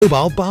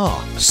Mobile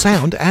bar,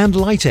 sound and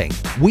lighting.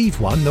 We've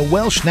won the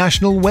Welsh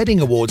National Wedding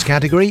Awards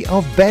category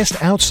of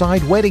Best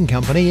Outside Wedding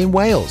Company in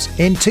Wales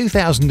in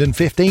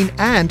 2015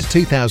 and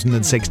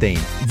 2016,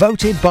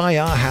 voted by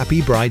our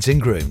happy brides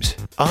and grooms.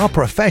 Our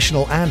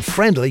professional and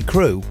friendly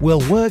crew will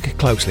work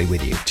closely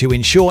with you to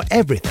ensure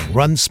everything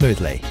runs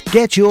smoothly.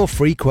 Get your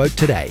free quote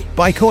today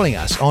by calling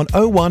us on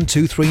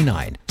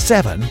 01239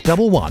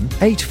 711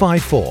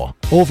 854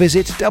 or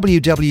visit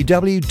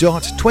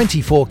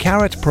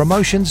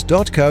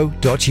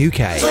www.24caratpromotions.co.uk.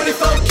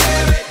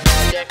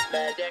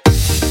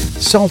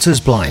 Salters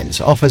Blinds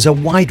offers a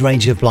wide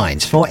range of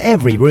blinds for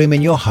every room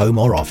in your home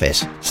or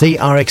office. See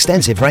our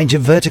extensive range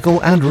of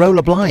vertical and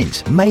roller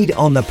blinds made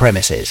on the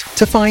premises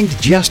to find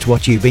just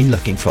what you've been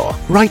looking for.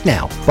 Right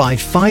now, buy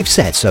 5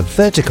 sets of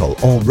vertical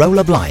or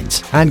roller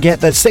blinds and get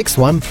the 6th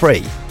one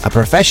free. A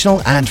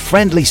professional and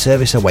friendly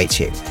service awaits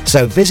you.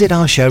 So visit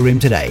our showroom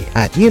today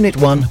at Unit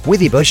 1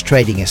 Withybush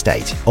Trading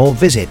Estate or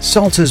visit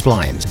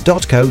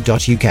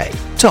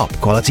saltersblinds.co.uk. Top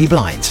quality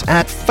blinds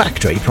at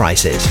factory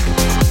prices.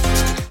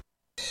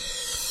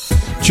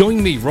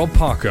 Join me, Rob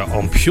Parker,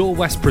 on Pure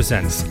West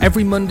Presents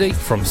every Monday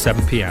from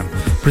 7pm,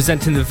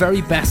 presenting the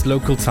very best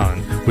local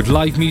talent with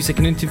live music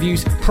and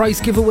interviews,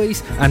 prize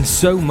giveaways and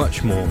so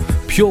much more.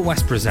 Pure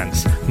West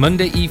Presents,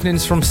 Monday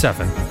evenings from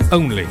 7,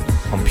 only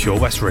on Pure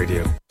West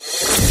Radio. From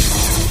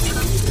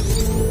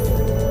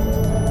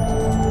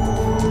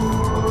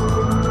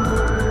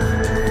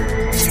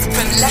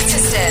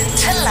Letterston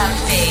to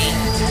Lampthe.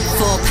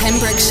 For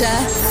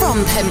Pembrokeshire, from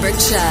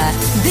Pembrokeshire,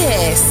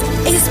 this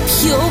is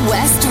Pure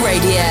West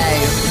Radio.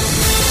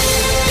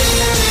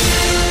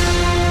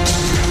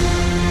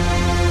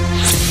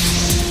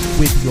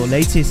 With your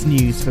latest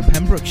news for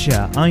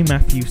Pembrokeshire, I'm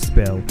Matthew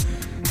Spill.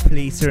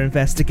 Police are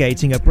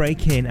investigating a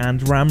break-in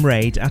and ram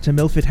raid at a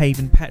Milford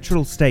Haven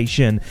petrol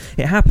station.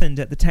 It happened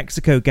at the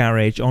Texaco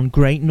garage on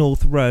Great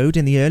North Road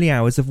in the early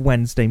hours of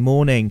Wednesday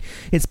morning.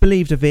 It's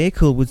believed a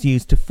vehicle was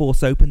used to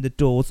force open the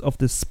doors of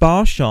the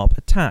Spar shop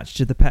attached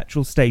to the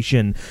petrol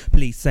station.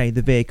 Police say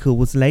the vehicle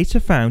was later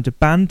found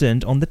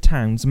abandoned on the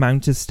town's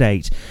Mount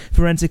Estate.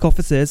 Forensic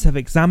officers have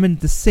examined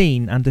the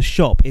scene and the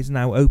shop is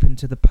now open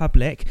to the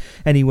public.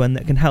 Anyone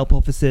that can help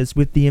officers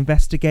with the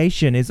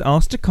investigation is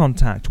asked to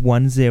contact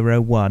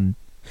 101.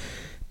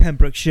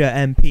 Pembrokeshire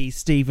MP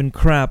Stephen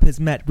Crabb has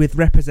met with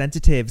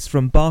representatives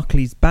from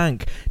Barclays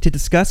Bank to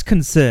discuss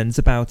concerns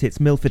about its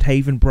Milford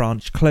Haven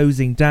branch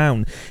closing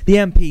down. The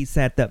MP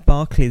said that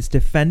Barclays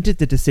defended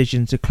the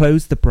decision to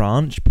close the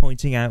branch,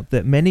 pointing out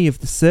that many of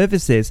the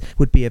services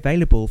would be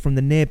available from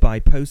the nearby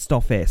post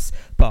office.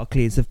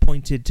 Barclays have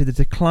pointed to the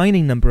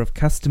declining number of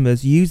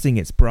customers using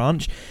its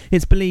branch.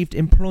 It's believed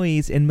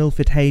employees in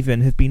Milford Haven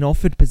have been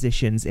offered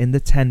positions in the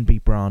Tenby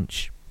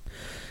branch.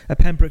 A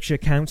Pembrokeshire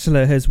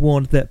councillor has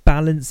warned that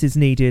balance is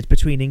needed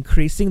between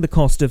increasing the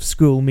cost of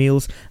school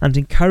meals and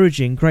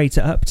encouraging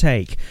greater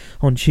uptake.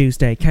 On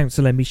Tuesday,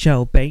 Councillor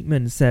Michelle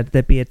Bateman said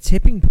there'd be a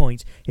tipping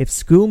point if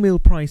school meal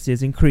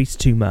prices increase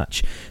too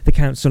much. The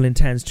council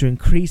intends to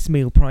increase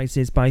meal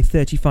prices by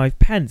 35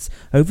 pence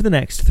over the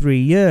next 3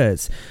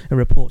 years. A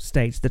report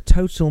states the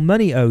total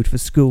money owed for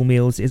school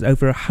meals is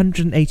over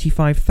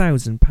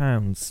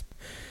 £185,000.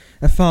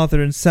 A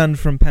father and son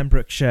from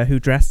Pembrokeshire who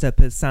dressed up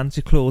as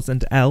Santa Claus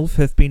and Elf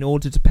have been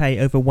ordered to pay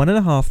over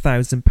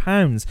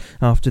 £1,500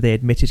 after they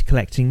admitted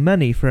collecting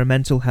money for a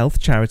mental health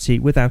charity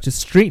without a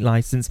street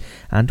licence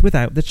and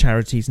without the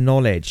charity's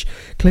knowledge.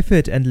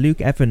 Clifford and Luke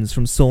Evans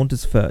from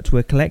Saundersfoot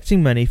were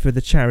collecting money for the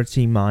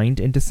charity Mind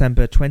in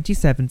December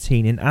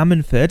 2017 in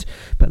Ammanford,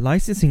 but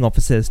licensing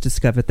officers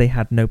discovered they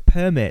had no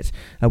permit.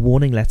 A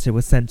warning letter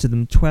was sent to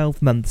them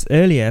 12 months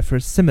earlier for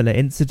a similar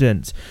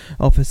incident.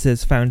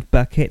 Officers found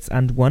buckets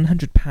and £100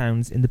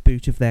 in the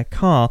boot of their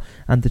car,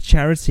 and the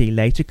charity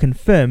later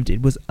confirmed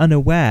it was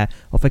unaware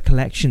of a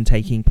collection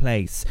taking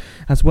place.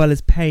 As well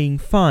as paying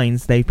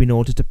fines, they've been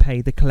ordered to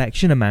pay the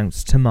collection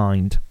amounts to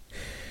Mind.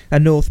 A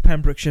North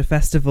Pembrokeshire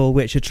festival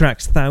which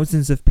attracts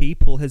thousands of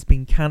people has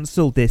been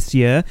cancelled this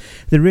year.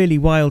 The Really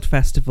Wild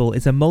Festival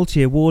is a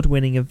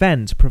multi-award-winning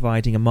event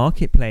providing a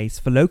marketplace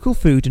for local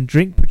food and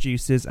drink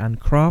producers and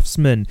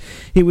craftsmen.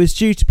 It was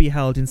due to be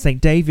held in St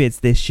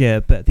David's this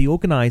year, but the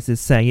organisers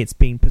say it's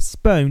been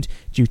postponed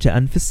due to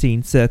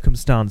unforeseen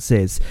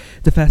circumstances.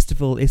 The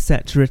festival is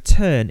set to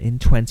return in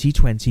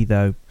 2020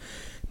 though.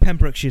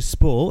 Pembrokeshire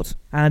Sport,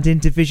 and in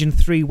Division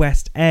 3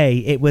 West A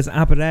it was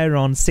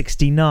Aberaeron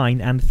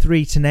 69 and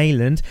 3 to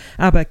Neyland.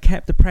 Aber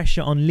kept the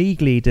pressure on league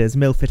leaders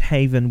Milford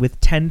Haven with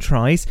 10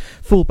 tries.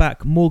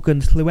 Fullback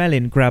Morgan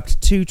Llewellyn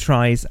grabbed 2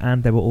 tries,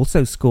 and there were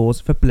also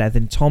scores for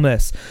Blethen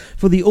Thomas.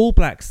 For the All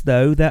Blacks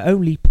though, their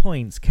only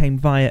points came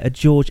via a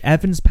George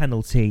Evans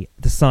penalty.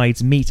 The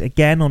sides meet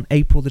again on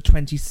April the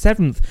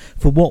 27th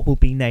for what will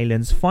be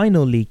Neyland's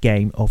final league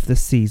game of the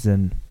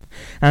season.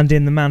 And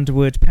in the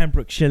Manderwood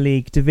Pembrokeshire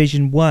League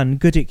Division 1,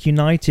 Goodwick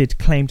United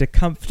claimed a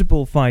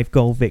comfortable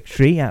 5-goal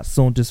victory at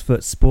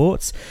Saundersfoot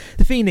Sports.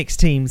 The Phoenix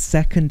team,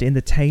 second in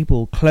the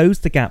table,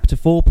 closed the gap to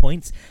 4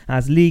 points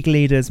as league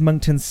leaders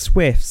Monkton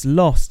Swifts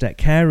lost at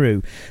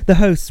Carew. The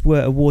hosts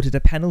were awarded a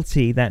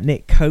penalty that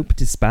Nick Cope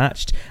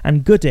dispatched,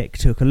 and Goodwick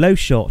took a low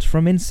shot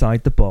from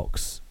inside the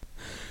box.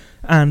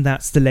 And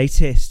that's the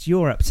latest.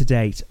 You're up to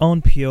date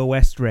on Pure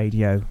West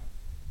Radio.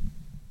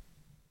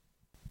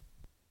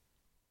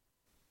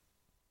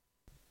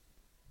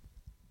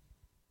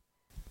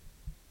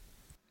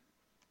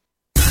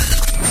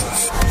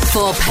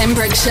 For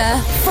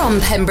Pembrokeshire, from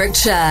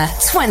Pembrokeshire,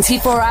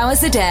 24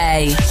 hours a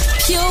day.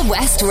 Pure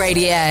West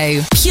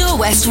Radio. Pure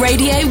West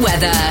Radio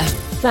weather.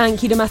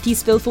 Thank you to Matthew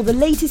Spill for the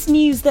latest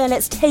news there.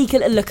 Let's take a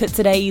look at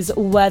today's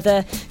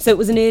weather. So it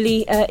was an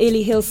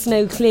early hill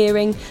snow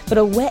clearing, but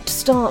a wet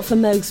start for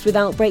most with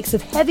outbreaks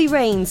of heavy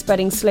rain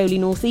spreading slowly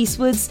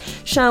northeastwards.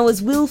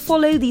 Showers will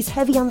follow, these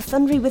heavy and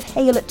thundery with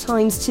hail at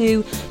times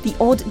too. The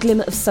odd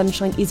glimmer of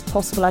sunshine is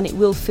possible and it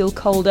will feel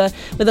colder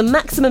with a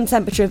maximum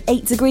temperature of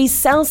 8 degrees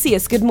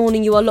Celsius. Good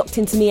morning, you are locked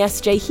into me,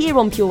 SJ, here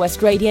on Pure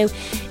West Radio.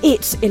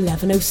 It's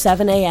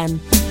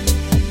 11:07am.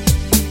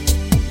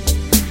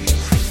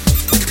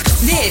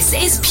 This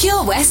is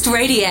Pure West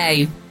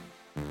Radio.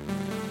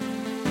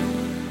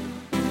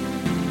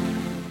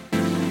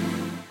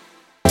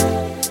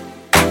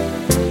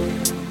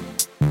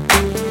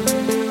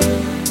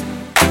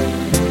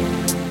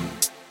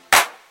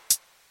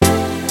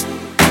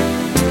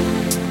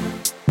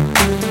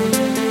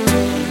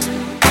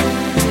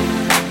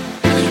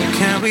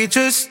 Can we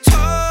just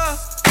talk?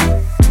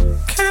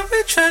 Can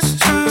we just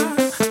talk?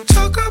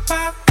 Talk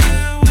about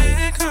where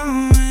we're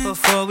going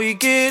before we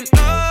get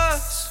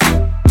lost.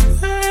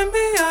 Let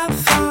me our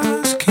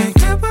thoughts. Can't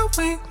get what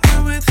we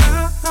want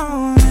without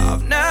knowing.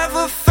 I've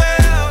never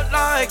felt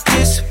like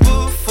this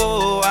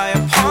before. I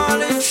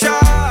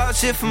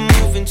apologize if I'm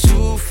moving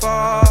too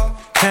far.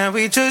 Can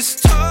we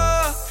just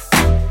talk?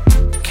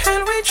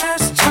 Can we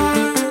just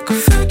talk?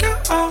 Figure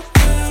out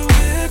where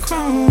we're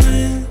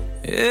growing.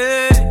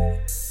 Yeah.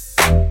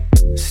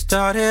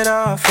 Started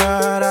off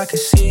right, I can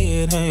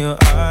see it in your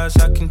eyes.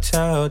 I can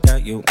tell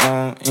that you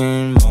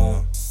wanting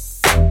more.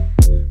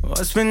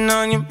 What's been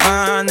on your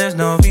mind? There's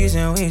no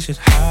reason we should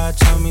hide.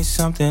 Tell me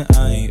something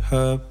I ain't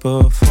heard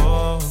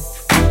before.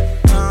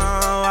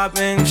 Oh, I've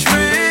been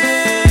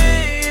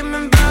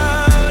dreaming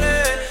about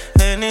it,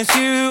 and it's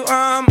you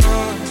I'm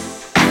on.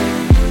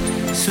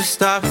 So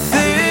stop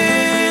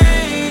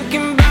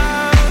thinking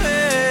about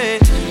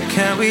it.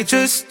 Can we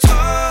just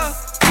talk?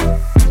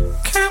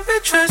 Can we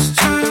just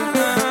talk?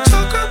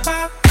 Talk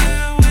about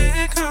where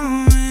we're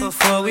going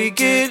before we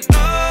get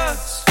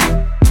lost.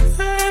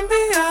 Let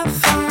me our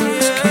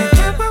thoughts. Can't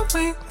get what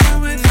we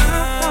want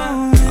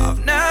without.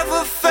 I've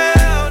never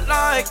felt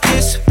like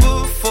this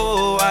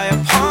before. I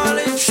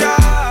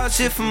apologize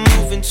if I'm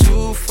moving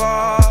too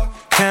far.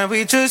 Can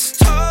we just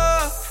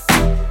talk?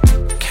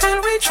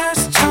 Can we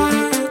just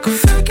talk?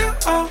 Figure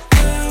out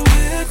where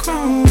we're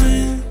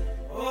growing.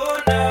 Oh,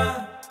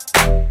 nah.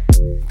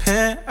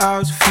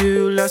 Penthouse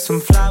view, left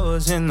some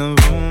flowers in the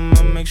room.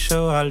 I'll make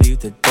sure I leave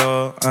the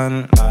door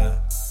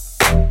unlocked.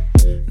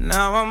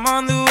 Now I'm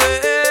on the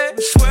way,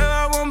 swear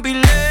I won't be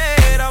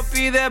late. I'll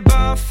be there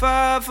by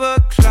 5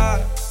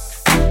 o'clock.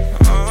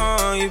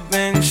 Oh, you've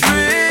been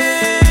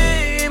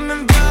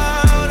dreaming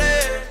about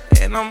it,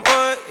 and I'm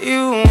what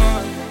you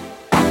want.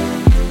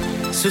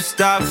 So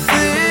stop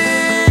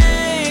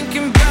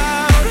thinking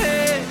about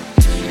it.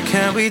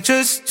 Can we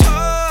just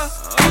talk?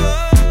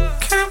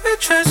 Can we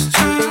just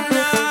talk?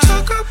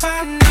 Talk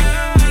about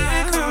where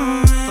we're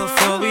going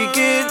before we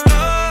get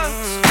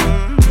lost.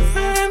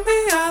 Let me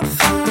our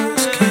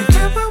thoughts. Can't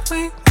get what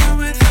we want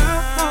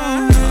without.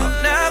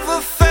 I've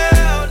never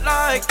felt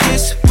like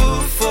this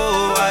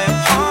before. I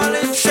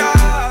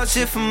apologize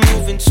if I'm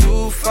moving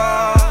too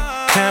far.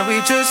 Can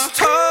we just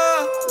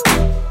talk?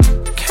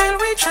 Can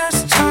we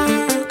just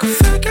talk?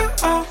 Figure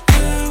out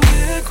where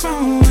we're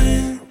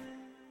growing.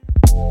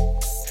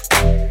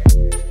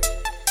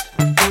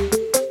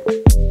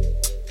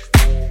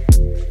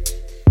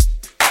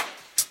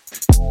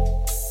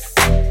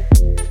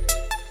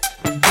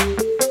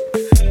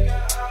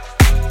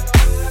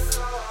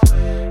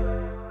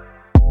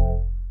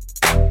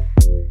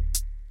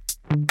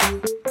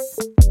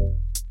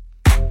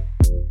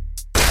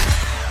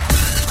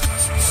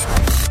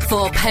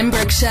 For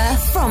Pembrokeshire,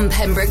 from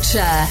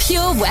Pembrokeshire,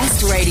 Pure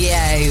West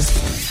Radio.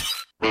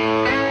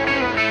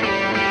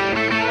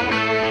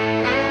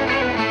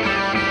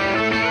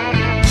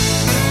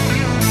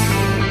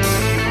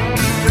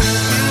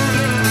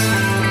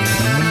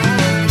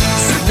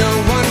 No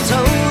one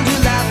told you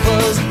life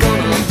was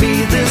gonna be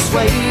this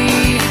way.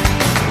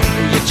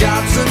 Your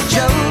job's a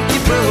joke, you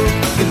broke,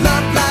 your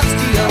love life's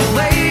the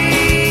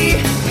away.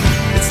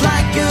 It's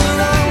like you're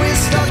always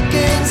stuck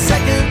in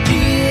second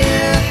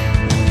gear,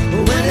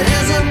 when it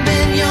hasn't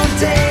been your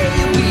day,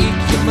 your week,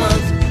 your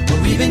month, or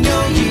even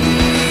your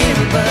year.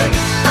 But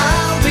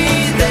I'll be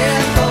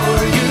there for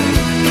you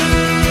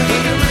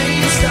when the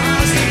rain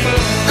starts to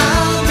fall.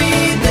 I'll be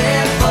there.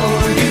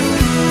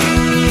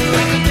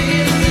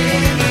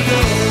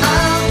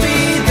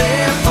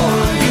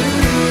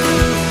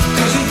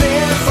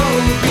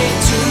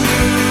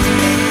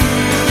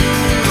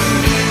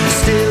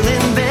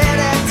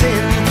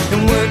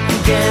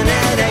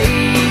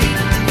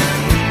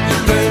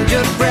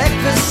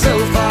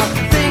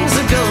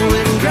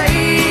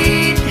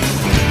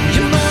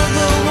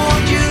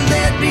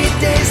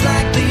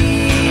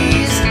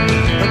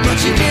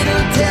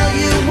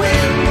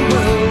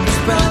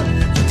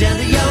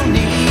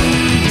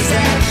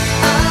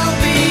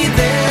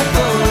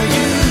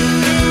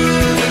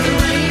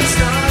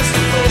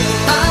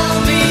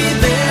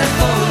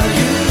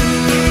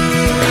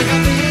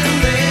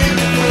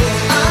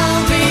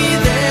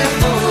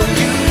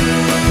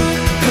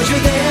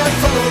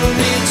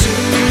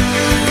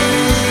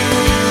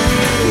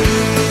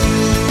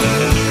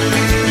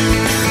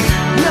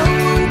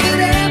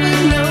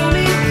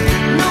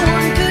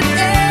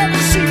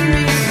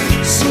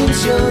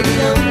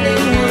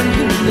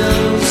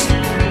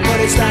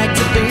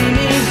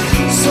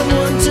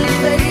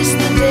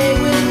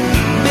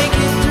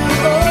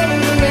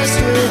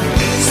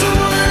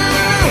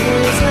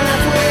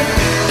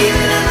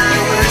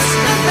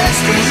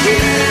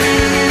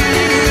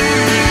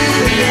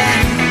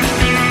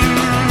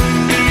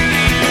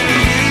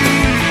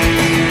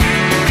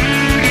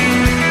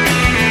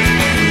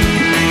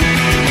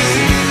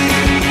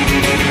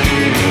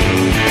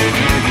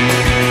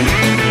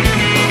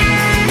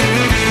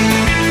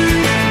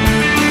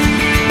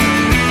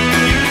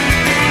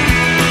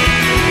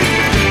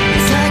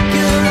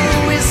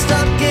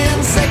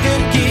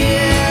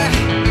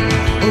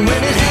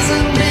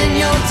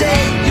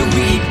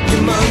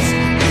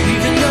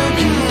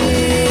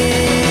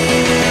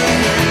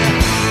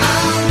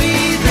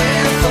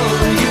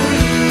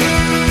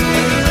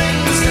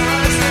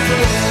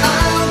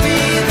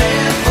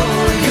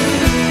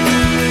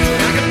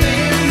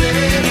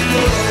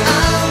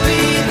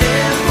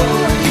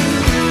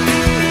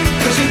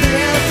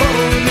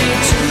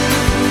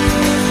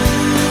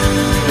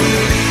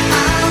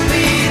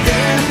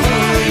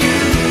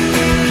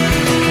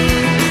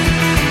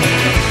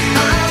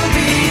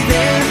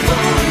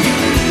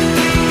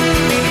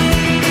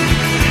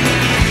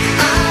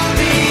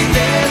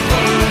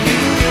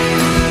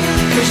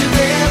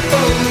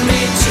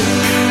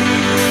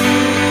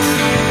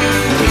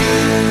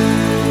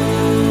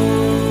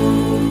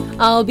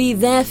 I'll Be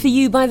There For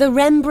You by the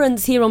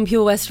Rembrandts here on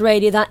Pure West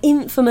Radio. That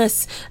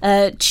infamous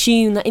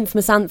tune, that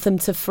infamous anthem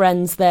to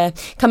Friends there.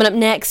 Coming up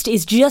next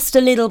is Just a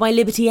Little by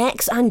Liberty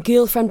X and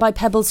Girlfriend by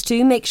Pebbles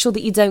 2. Make sure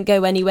that you don't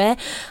go anywhere.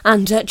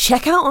 And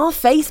check out our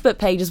Facebook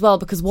page as well,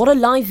 because what a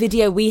live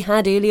video we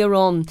had earlier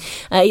on.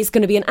 It's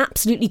going to be an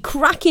absolutely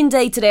cracking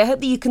day today. I hope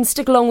that you can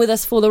stick along with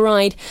us for the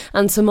ride.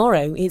 And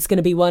tomorrow it's going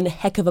to be one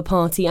heck of a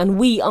party. And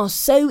we are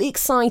so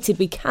excited.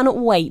 We cannot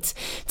wait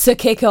to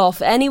kick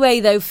off. Anyway,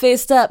 though,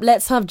 first up,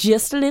 let's have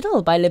Just a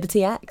Little by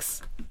Liberty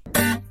X.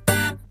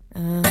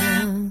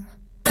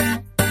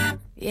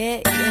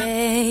 Yeah.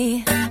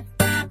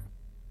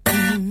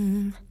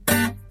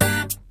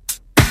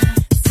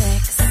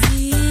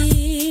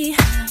 Sexy,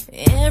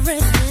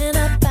 everything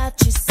about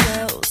you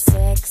so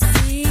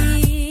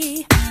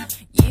sexy.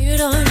 You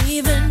don't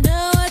even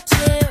know what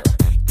you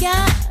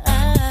got.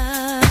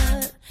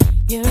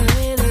 You're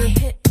really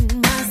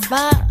hitting my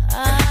spot.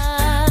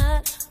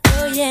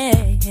 Oh yeah.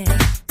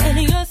 And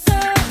you're so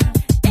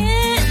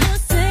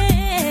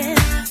innocent.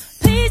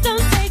 Please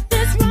don't take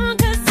this wrong,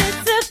 'cause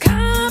it's a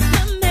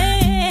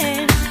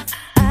compliment.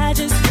 I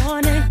just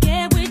wanna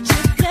get with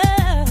your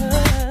love.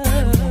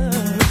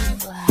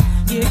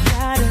 You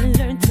gotta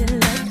learn to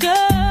let go.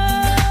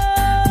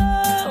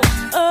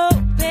 Oh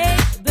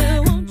baby,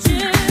 won't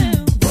you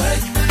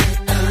work it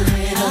a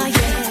little? Oh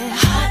yeah,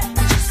 hot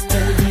just a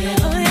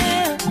little. Oh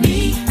yeah, me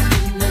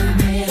in the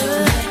middle.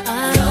 Let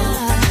go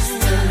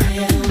just a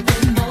little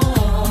bit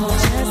more.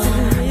 Just a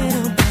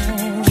little bit.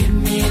 Give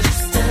me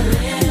just a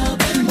little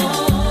bit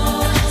more.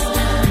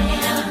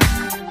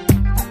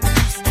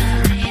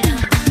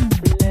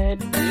 Let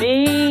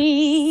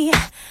me.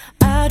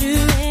 I'll do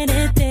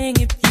anything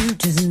if you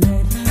just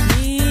let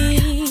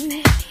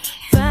me.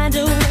 Find a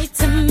way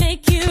to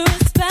make you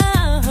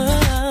respond.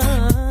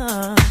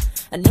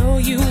 I know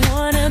you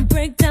wanna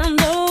break down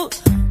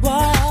those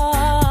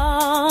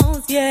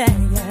walls, yeah.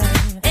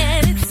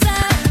 And it's so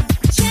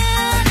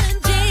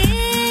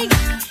challenging.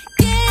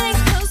 Getting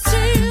close to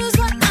you's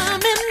what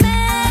I'm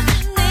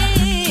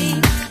imagining.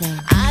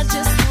 I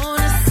just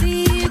wanna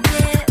see you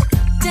get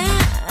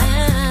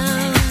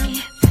down.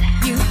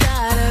 You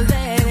gotta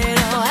let it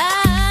all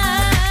out.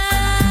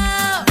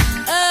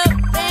 Oh,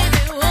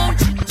 baby, won't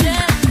you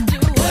just do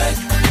work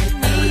with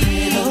me?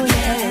 Oh,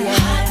 yeah.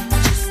 Hot,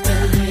 just a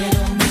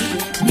little.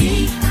 Me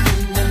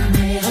in the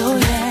middle. Oh,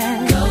 yeah.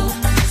 Go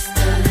just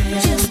a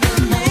little. Just a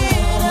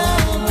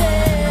little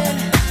bit.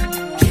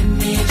 Give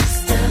me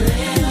just a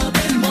little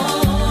bit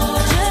more.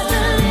 Just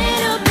a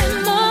little bit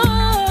more.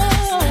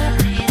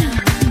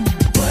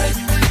 Work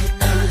it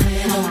a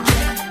little.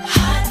 Get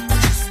hot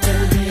just a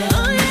little.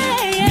 Oh, yeah.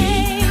 Me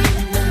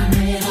in the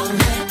middle.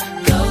 Let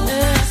go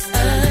just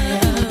a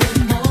little bit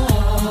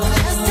more.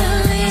 Just a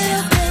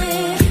little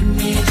bit. Give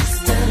me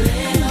just a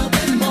little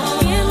bit more.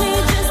 Give me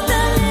just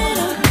a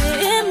little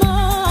bit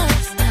more.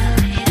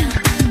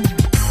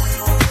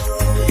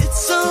 It's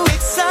so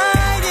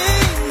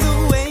exciting the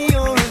way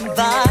you're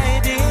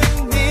inviting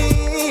me.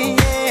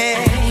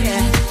 Yeah.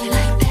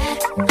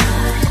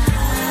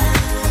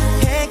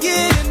 Can't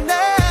get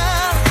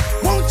enough.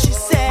 Won't you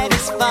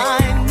satisfy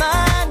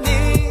my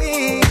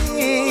needs?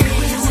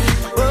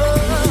 Oh,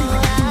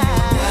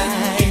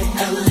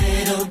 a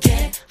little,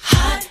 get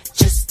hot,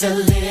 just a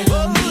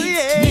little.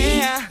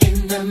 Yeah.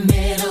 In the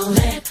middle,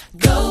 let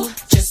go,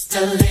 just a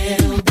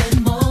little bit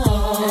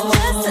more.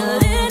 Just a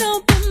little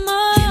bit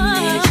more. Give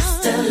me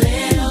just a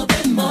little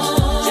bit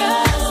more.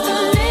 Just a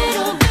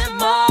little bit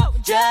more.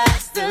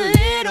 Just a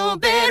little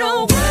bit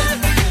of work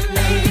with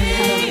me.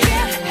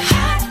 Get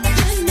hot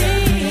with me.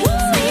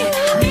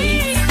 Me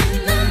in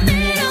the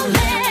middle.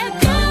 Let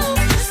go.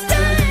 Just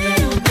a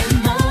little bit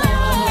more.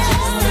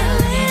 Just a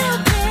little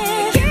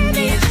bit. Give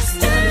me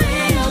just a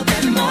little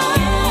bit more.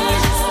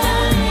 Just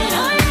a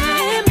little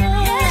bit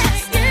more.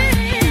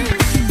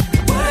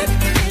 Work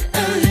it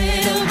a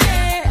little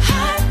bit.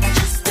 Hot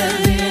just a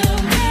little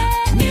bit.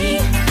 Me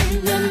in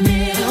the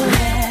middle.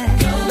 Let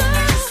go.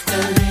 Just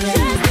a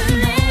little.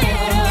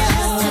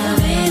 Just a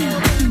little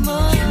bit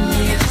more. Give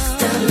me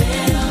just a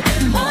little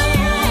bit more.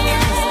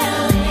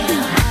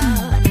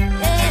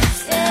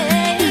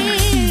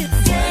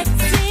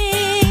 Sexy.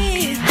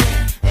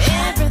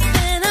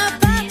 Everything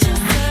about you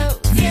so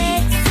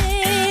sexy.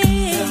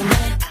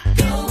 Let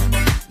go.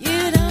 You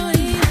don't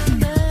even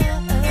know.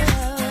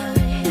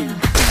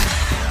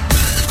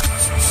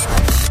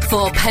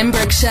 For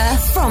Pembrokeshire,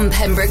 from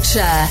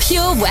Pembrokeshire,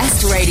 Pure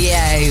West Radio.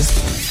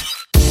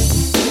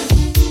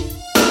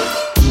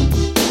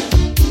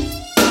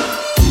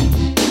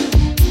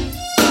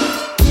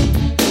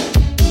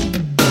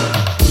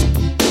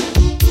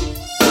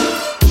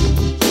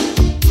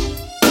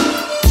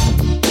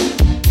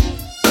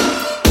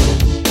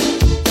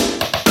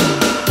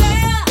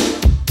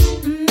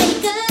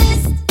 Make a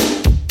list.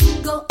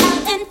 Go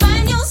out and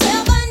find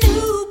yourself a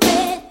new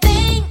bed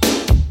thing.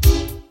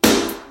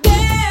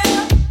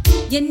 Girl,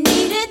 you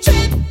need a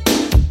trip,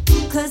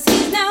 'cause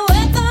he's not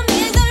worth the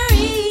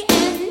misery.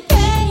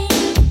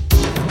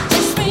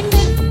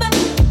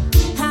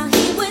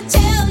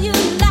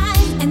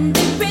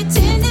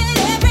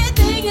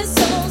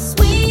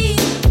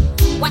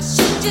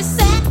 could you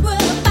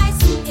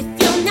sacrifice if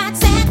you're not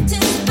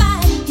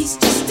satisfied? He's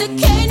just a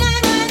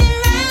canine running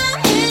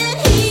around in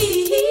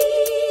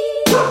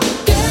heat.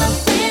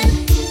 Girlfriend,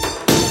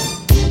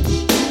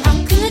 how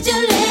could you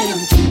let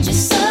him treat you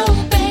so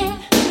bad?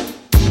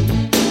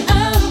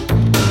 Oh,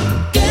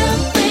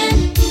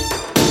 girlfriend,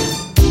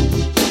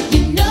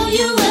 you know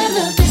you were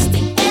the best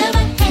he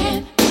ever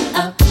had.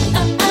 Oh,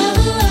 oh, oh,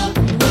 oh,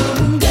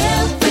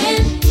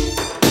 girlfriend,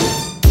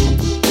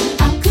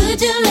 how could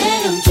you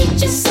let him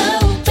treat you so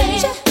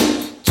bad?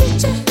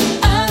 Treat you,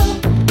 oh,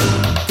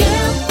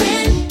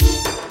 girlfriend,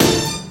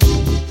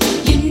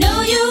 you know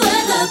you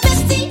were the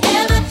best he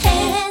ever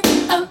had.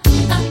 Oh,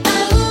 oh, oh,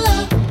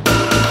 oh,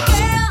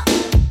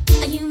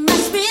 girl, you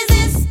must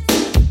resist.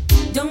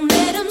 Don't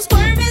let him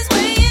squirm his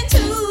way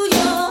into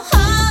your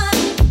heart.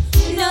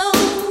 No,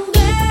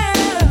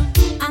 girl,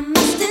 I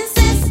must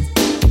insist.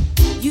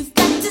 You've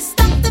got to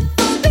stop the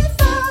fool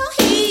before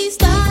he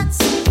starts.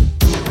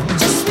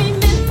 Just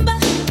remember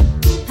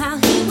how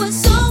he was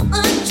so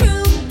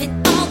untrue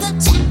and all the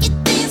tacky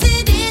things he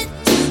did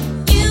to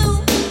you.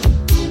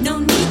 No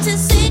need to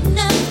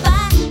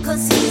signify,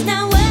 'cause he's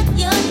not worth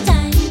your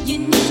time. You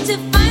need to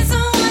find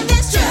someone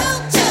that's true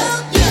to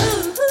you.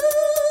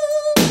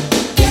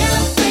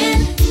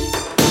 Girlfriend,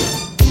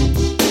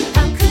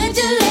 how could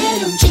you let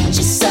him treat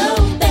you so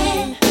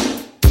bad?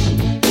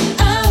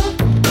 Oh,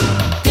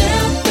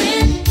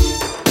 girlfriend,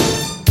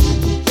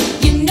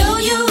 you know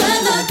you were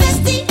the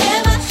best he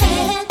ever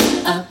had.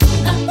 Oh,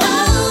 oh,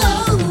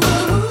 oh,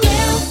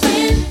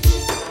 girlfriend,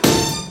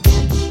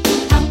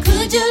 how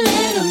could you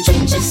let him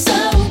treat you so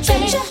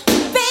bad?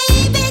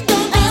 Baby,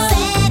 don't be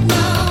sad,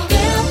 no.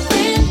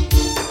 Girlfriend,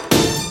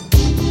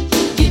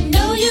 you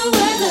know you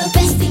were the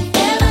best he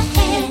ever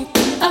had.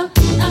 Oh,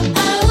 oh,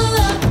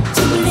 oh,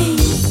 to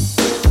believe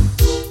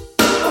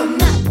or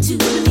not to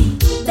believe,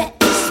 that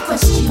is the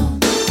question.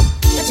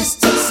 It just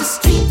takes a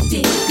street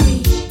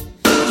degree.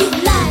 You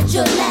lied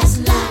your last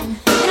line,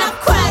 and I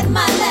cried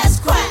my last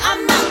cry.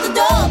 I'm out the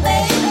door,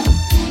 babe.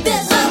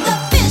 There's other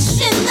fish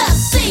in the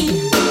sea.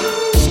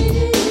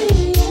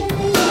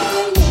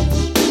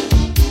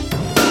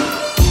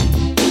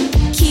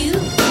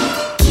 Cute,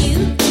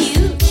 cute,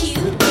 cute,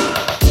 cute.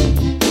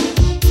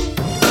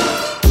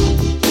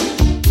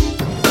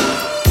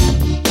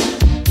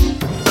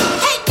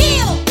 Hey,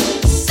 Neil,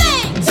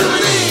 sing. To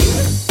believe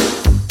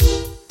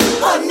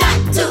or not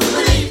to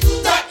believe,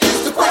 that is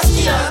the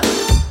question.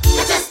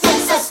 It just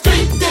takes a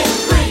street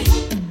degree.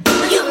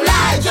 You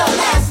lied your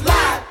last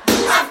lie.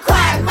 I've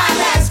cried my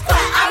last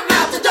cry. I'm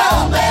out the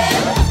door,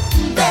 babe.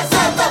 There's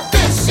other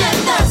fish in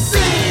the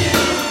sea.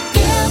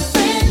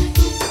 Girlfriend,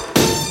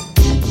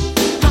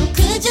 how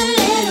could you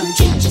let him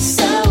treat you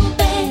so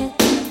bad?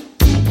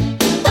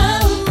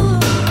 Oh,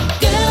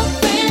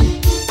 girlfriend,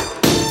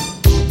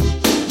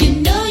 you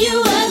know you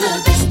were the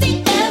best he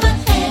ever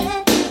had.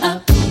 Oh,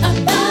 oh,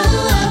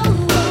 oh,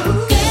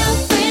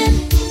 girlfriend,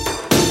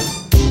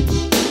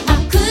 how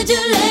could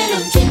you let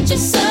him treat you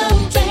so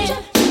bad?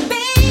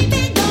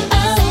 Baby, don't be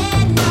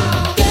sad, no.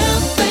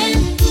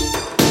 Girlfriend,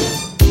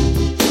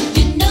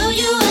 you know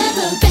you were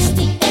the best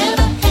he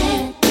ever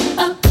had.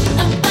 Oh,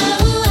 oh,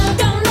 oh,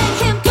 don't let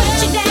him put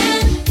you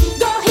down.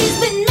 Girl, he's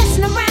been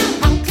messing around.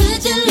 How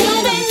could you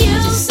let him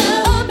treat you so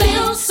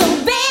bad? So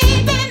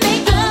baby,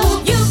 make a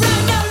move. You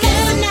run your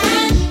left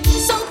nine,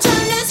 so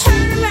turn this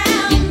hurt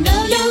around. You know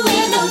you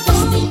were the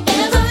best he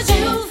ever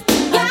had.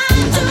 You've got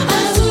to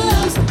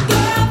lose,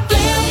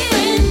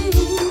 girlfriend,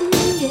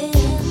 yeah.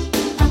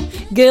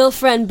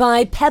 Girlfriend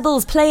by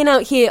Pebbles, playing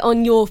out here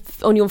on your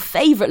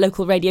favourite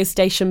local radio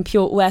station,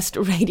 Pure West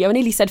Radio. I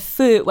nearly said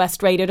Fur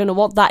West Radio, I don't know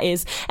what that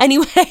is.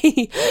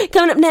 Anyway,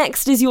 coming up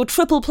next is your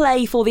triple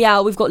play for the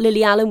hour. We've got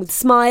Lily Allen with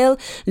Smile,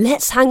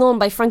 Let's Hang On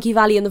by Frankie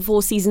Valli and the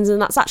Four Seasons,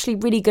 and that's actually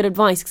really good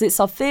advice because it's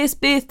our first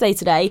birthday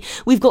today.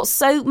 We've got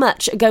so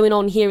much going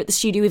on here at the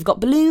studio. We've got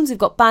balloons, we've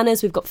got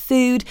banners, we've got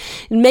food.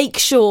 Make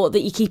sure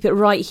that you keep it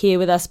right here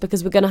with us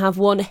because we're going to have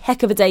one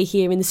heck of a day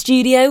here in the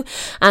studio,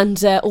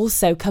 and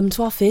also come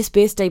to our first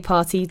birthday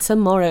party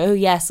tomorrow. Oh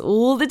yes,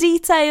 all the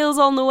details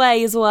on the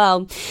way as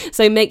well.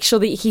 So make sure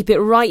that you keep it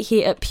right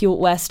here at Pure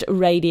West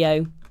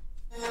Radio.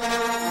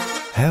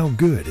 How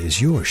good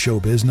is your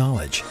showbiz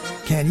knowledge?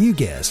 Can you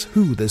guess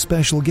who the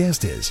special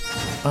guest is?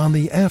 On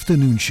the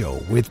afternoon show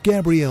with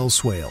Gabrielle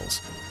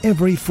Swales,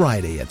 every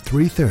Friday at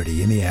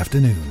 3:30 in the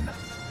afternoon,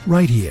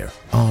 right here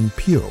on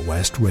Pure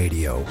West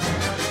Radio.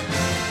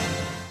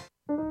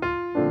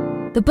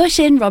 The Bush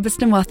Inn,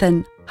 Robertson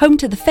Wathen, home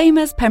to the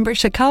famous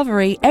Pembrokeshire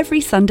Carvery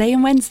every Sunday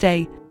and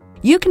Wednesday.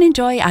 You can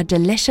enjoy our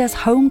delicious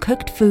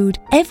home-cooked food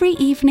every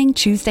evening,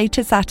 Tuesday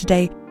to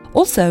Saturday.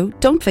 Also,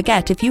 don't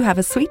forget, if you have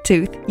a sweet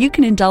tooth, you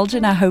can indulge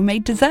in our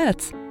homemade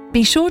desserts.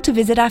 Be sure to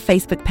visit our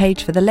Facebook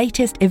page for the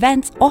latest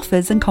events,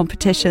 offers and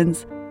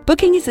competitions.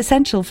 Booking is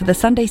essential for the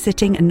Sunday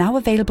sitting and now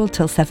available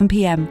till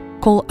 7pm.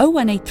 Call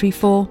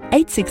 01834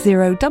 860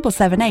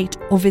 778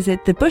 or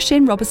visit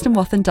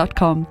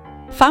thebushinrobertsonwathen.com.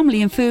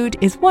 Family and food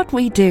is what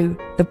we do.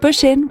 The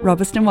Bush Inn,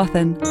 Robertson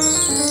Wathen.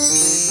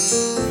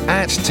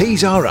 At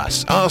Tees R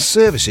Us, our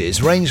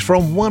services range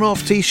from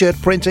one-off t-shirt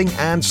printing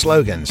and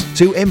slogans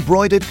to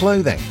embroidered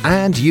clothing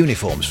and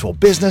uniforms for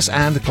business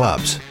and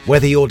clubs.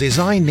 Whether your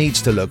design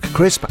needs to look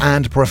crisp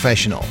and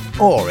professional,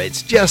 or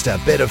it's just a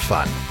bit of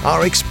fun,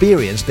 our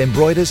experienced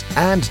embroiders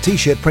and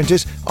t-shirt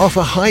printers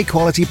offer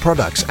high-quality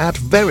products at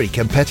very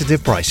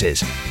competitive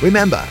prices.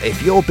 Remember,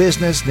 if your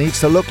business needs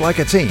to look like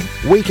a team,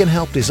 we can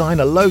help design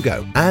a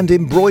logo and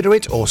embroider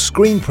it or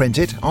screen print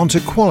it onto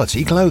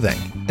quality clothing,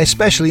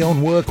 especially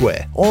on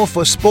workwear or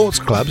for sports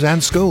clubs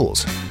and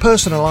schools.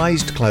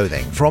 Personalised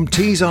clothing from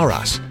Tees R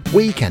Us.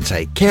 We can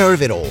take care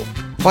of it all.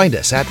 Find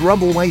us at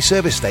Rumbleway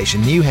Service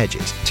Station, New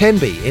Hedges,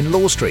 10B in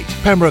Law Street,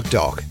 Pembroke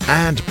Dock,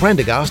 and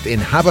Prendergast in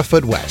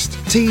Haverfordwest.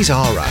 Tees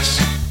R Us.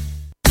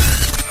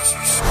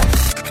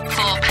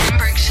 For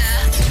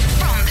Pembrokeshire,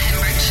 from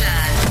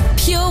Pembrokeshire,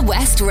 Pure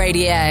West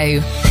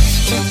Radio.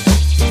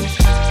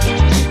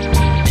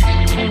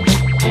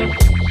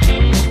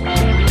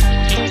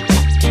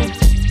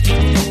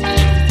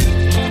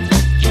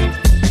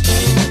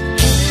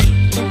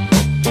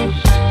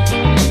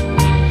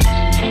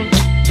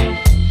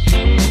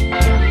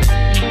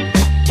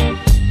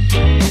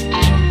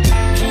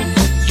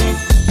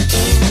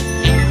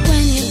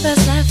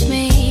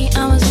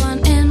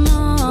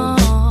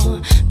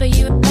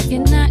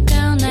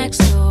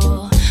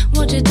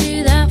 What'd you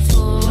do that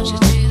for?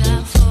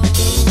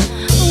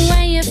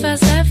 When you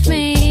first left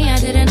me, I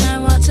didn't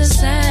know what to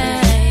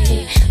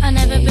say. I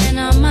never been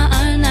on my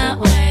own that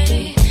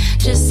way.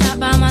 Just sat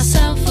by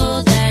myself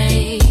all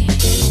day.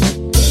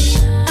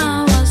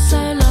 I was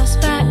so lost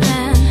back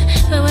then,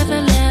 but with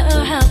a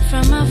little help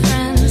from my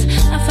friends,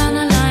 I found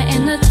a light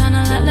in the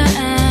tunnel at the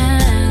end.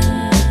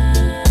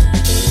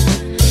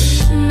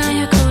 Now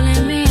you're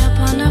calling me up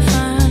on the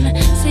phone,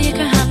 so you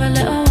can have a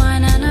little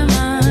wine and a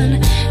moan.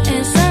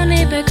 It's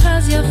only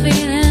because you're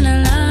feeling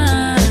alone.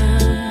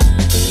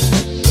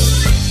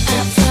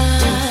 At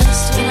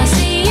first, when I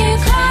see you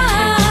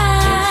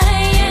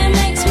cry, yeah, it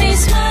makes me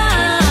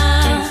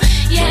smile.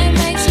 Yeah, it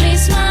makes me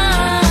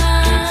smile.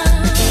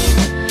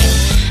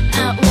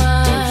 At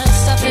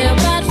worst, I feel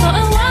bad for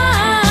a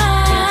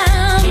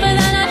while, but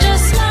then I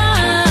just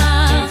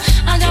smile.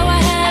 I go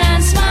ahead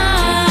and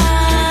smile.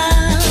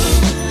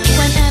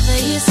 Whenever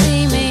you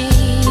see me,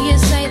 you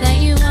say that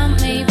you want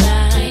me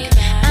back,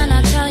 and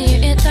I tell you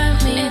it don't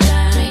mean that.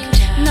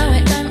 No,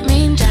 it don't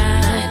mean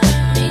that.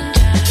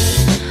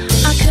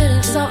 I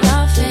couldn't stop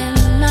laughing,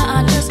 no,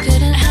 I just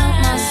couldn't help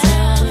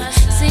myself.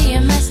 See, you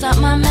messed up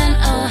my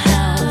mental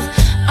health.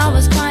 I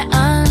was quite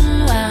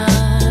unwell.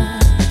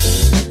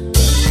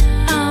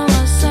 I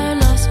was so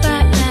lost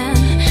back then,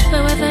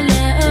 but with a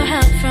little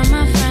help from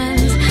my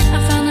friends, I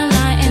found a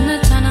light in the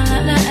tunnel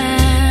at the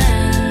end.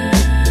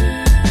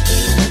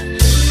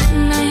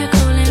 Now you're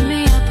calling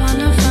me up on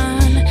the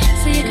phone,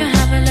 so you can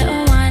have a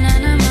little wine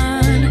and a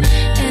moan.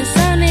 It's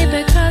only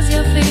because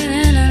you're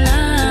feeling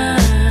alone.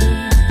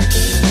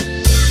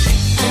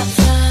 At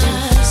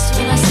first,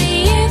 when I see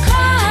you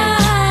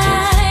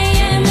cry,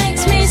 yeah, it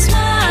makes me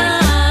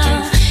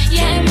smile.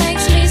 Yeah, it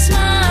makes me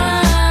smile.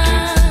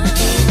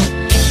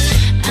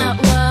 At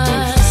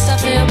worst, I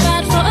feel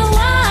bad for a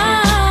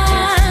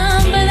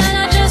while, but then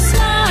I just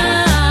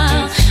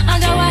smile. I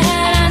go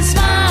ahead and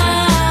smile.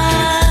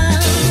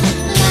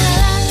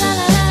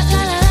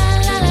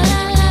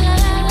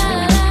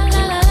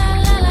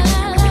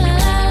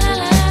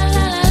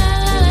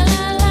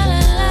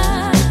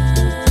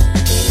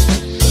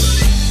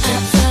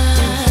 At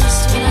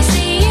first, when I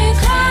see you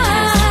cry,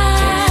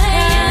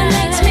 yeah, it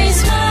makes me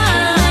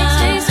smile.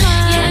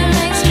 Yeah, it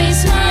makes me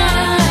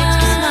smile.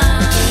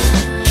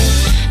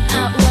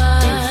 At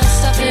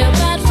worst, I feel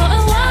bad for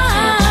a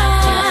while,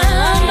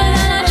 but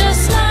then I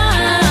just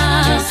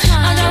smile.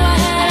 I go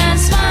ahead and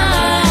smile.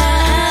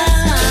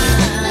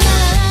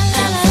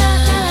 At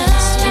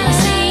first, when I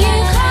see you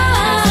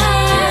cry,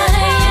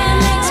 yeah, it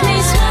makes me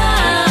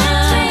smile.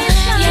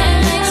 Yeah,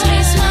 it makes me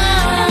smile.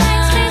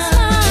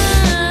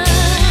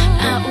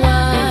 At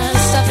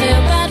worst, I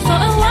feel bad for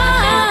a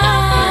while,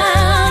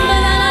 but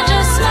then I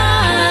just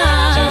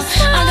smile.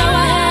 I go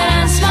ahead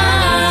and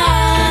smile.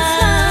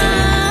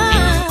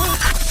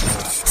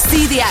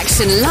 See the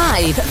action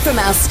live from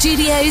our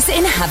studios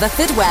in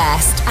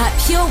Haverfordwest at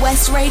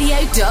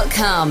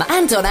purewestradio.com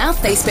and on our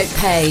Facebook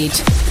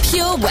page,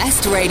 Pure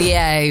West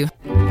Radio.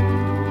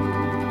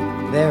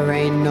 There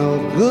ain't no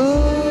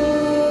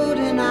good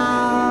in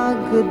our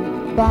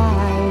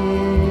goodbye.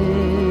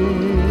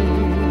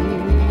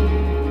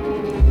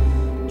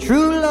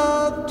 True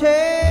love takes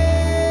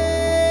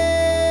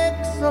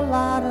a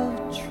lot of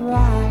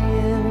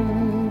trying.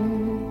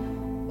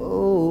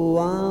 Oh,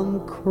 I'm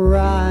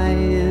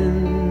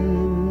crying.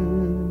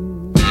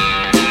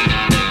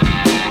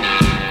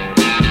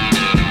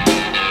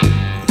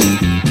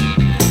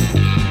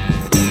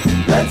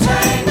 Let's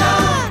hang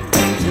on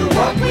to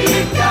what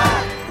we've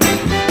got.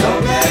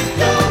 Don't let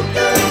go,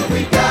 girl,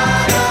 we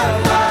got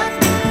a lot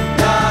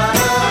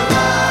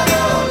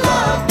of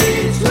love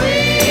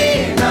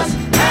between us.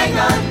 Hang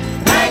on,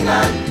 hang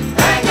on,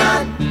 hang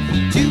on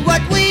to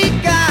what we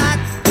got.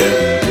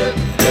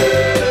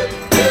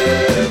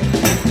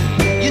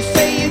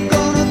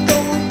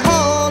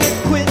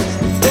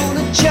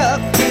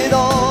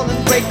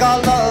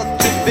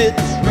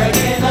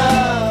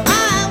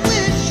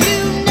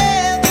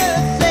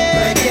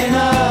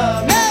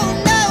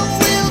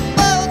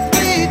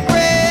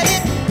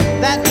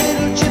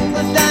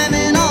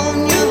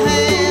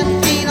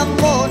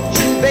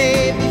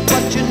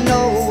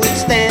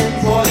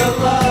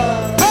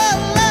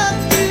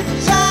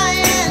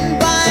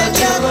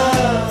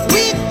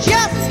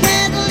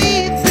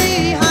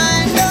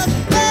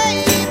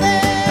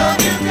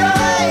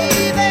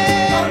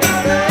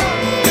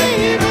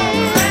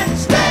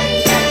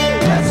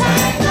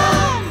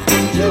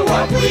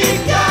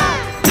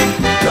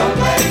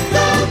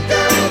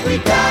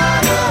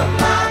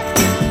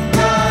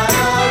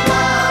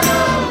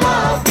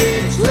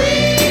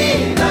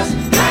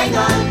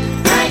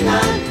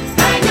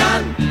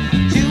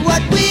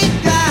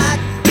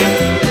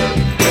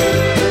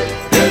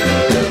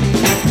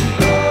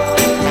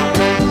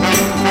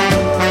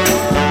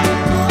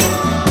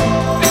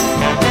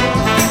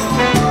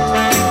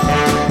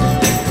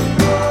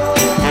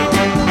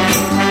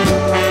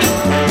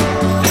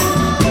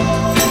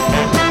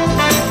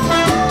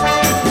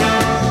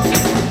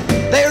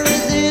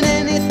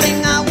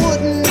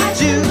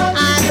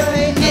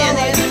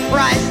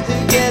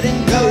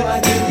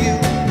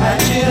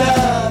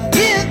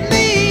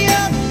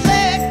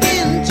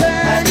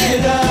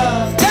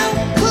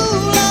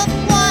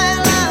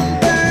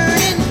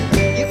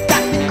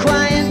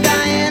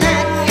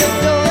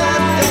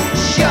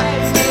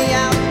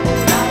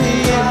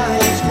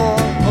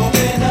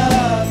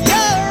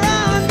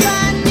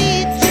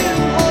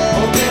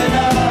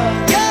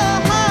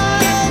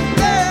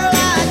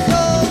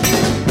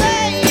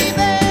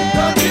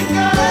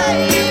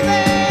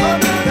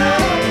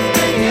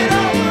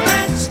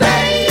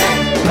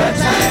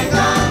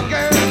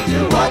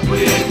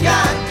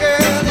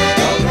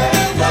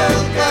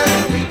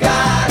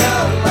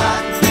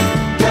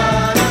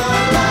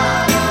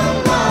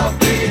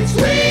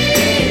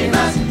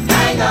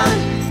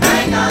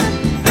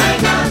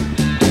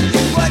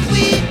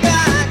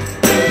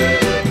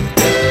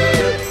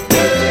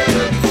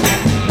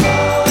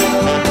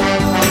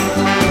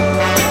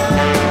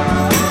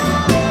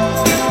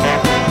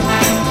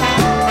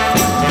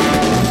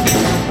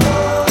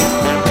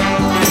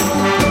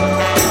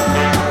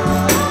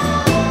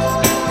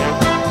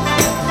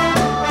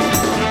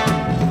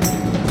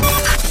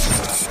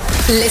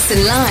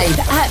 Listen live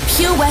at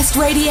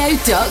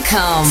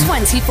purewestradio.com.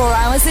 24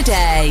 hours a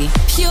day.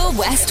 Pure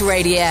West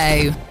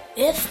Radio.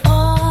 If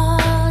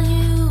all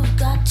you've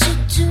got to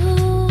do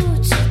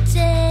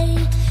today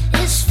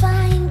is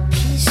find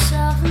peace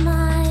of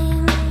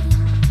mind,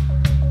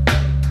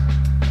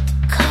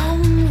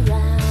 come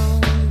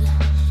round,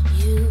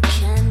 you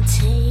can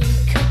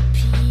take a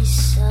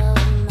piece of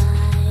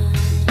mine.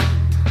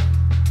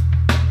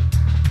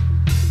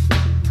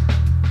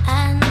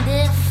 And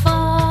if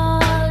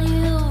all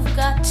you've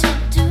got to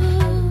do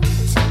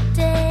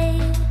today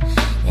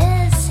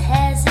is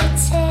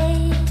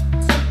hesitate,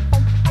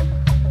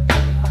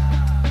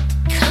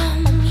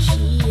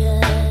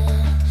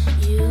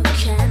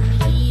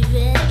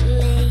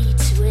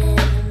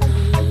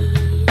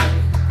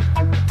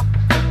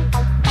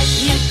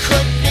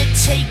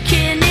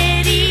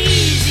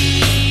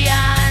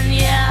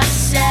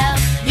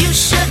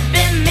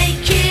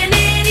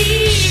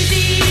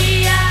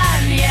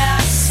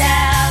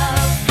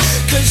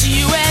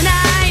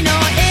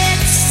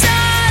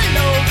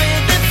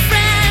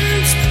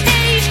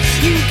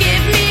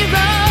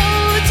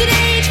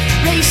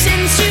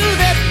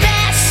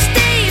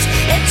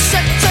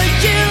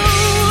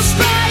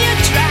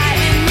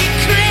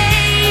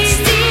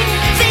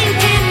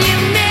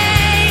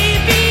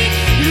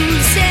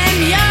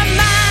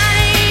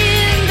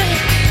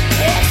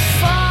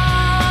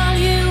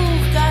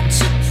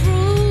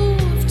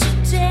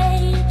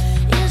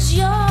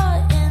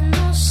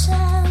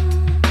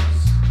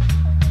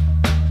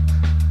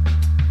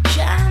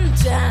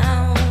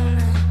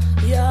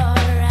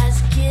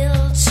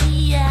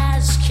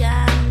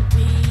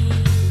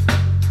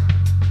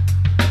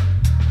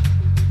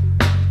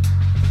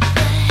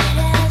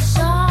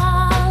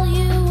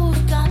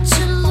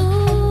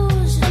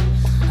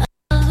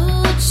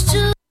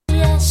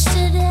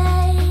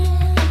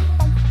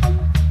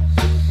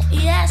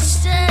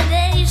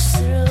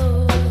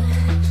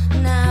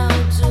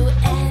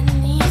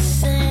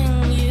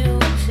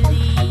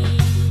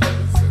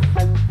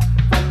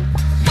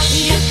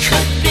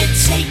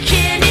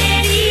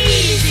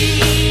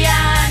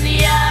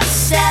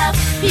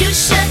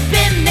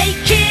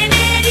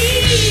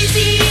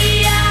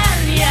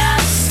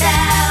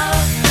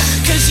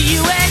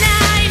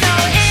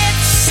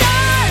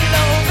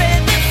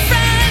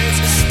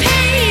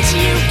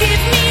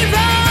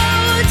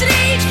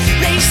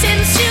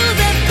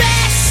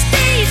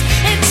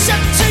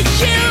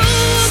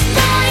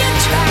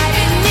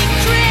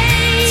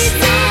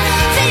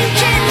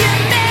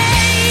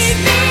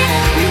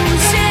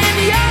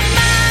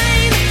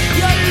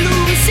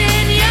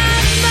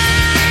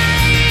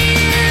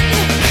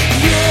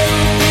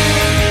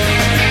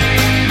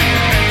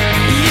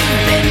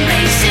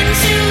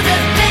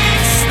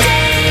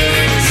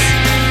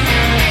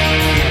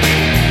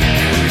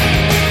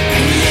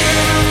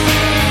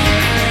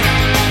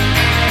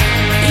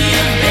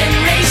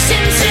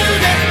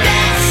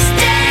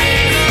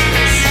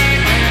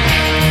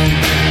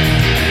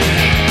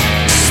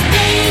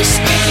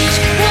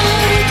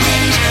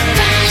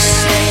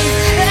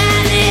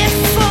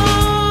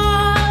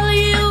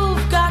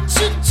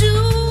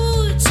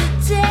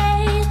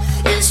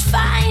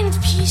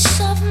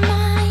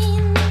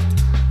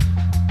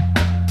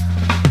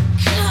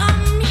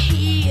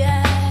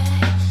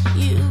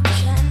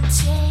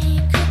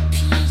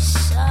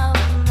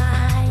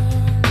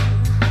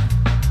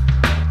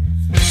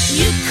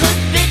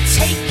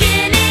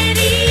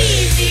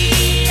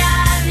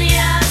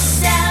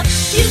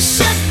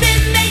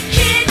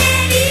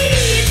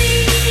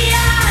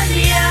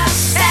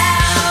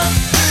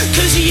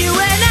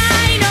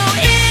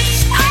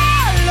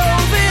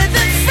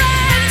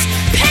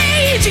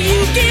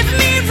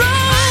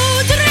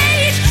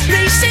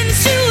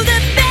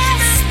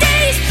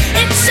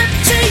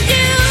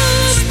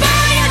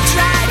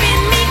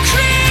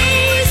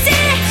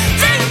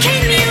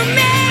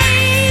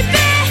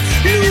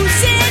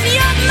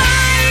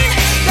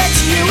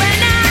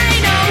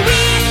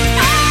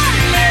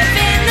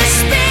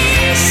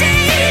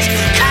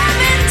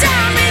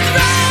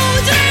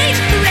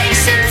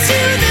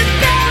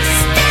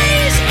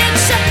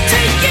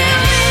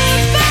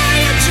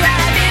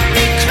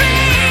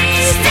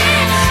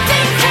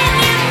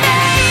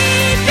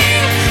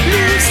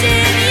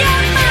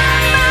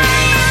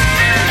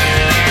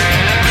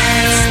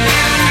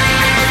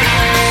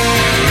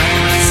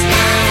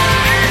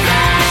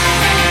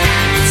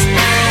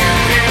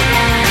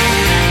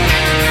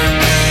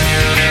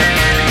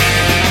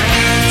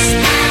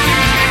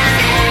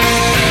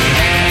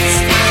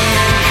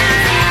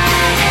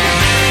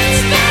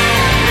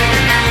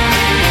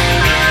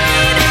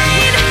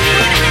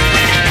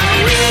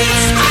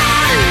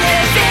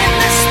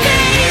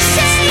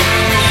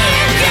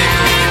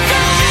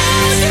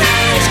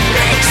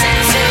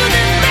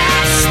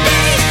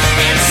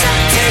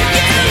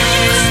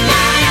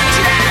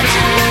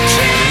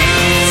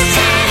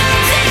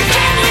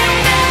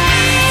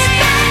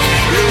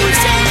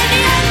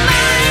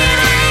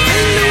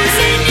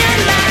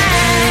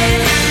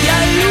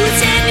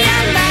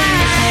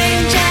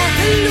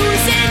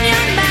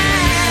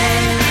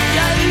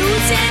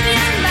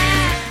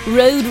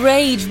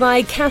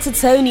 by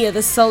Catatonia,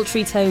 the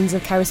sultry tones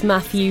of Cerys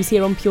Matthews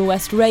here on Pure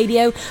West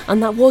Radio,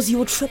 and that was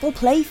your triple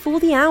play for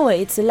the hour.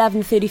 It's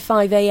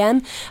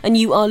 11:35am, and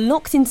you are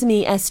locked into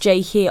me,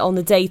 SJ, here on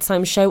the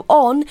daytime show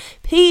on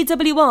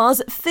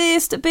PWR's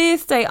first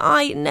birthday.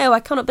 I know, I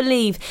cannot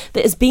believe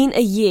that it's been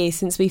a year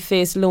since we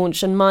first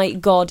launched, and my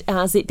God,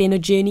 has it been a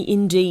journey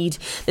indeed.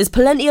 There's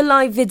plenty of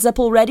live vids up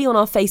already on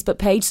our Facebook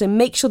page, so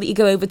make sure that you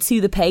go over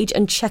to the page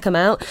and check them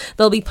out.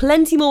 There'll be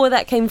plenty more where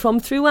that came from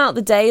throughout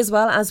the day, as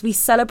well as we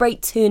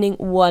celebrate turning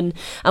 1,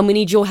 and we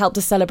need your help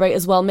to celebrate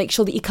as well. Make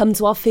sure that you come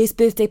to our first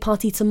birthday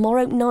party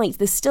tomorrow night.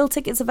 There's still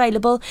tickets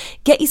available.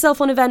 Get yourself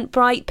on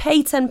Eventbrite,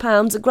 pay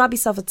 £10, grab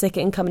yourself a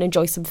ticket and come and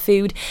enjoy some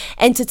food,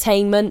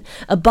 entertainment,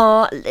 a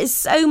bar. There's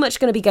so much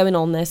going to be going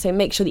on there, so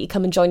make sure that you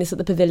come and join us at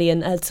the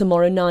Pavilion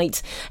tomorrow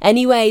night.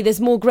 Anyway,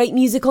 there's more great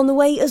music on the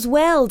way as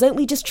well. Don't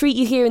we just treat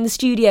you here in the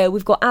studio?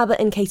 We've got ABBA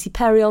and Katy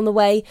Perry on the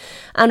way.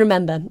 And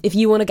remember, if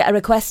you want to get a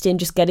request in,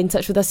 just get in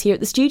touch with us here at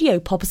the studio.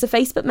 Pop us a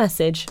Facebook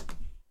message.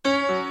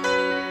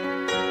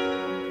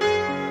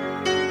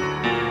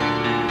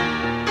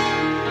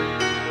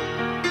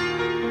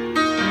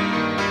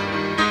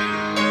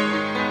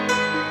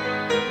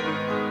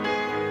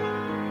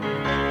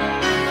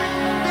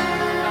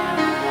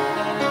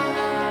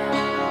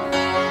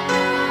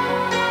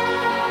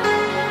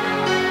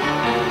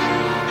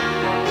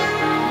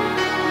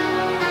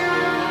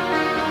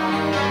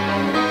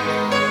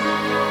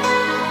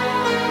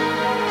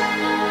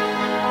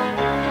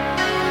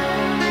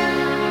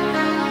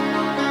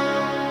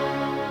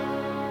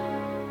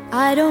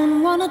 I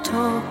don't wanna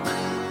talk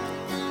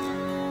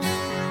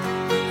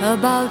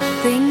about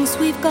things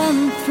we've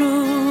gone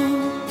through,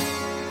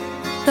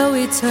 though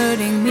it's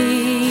hurting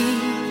me.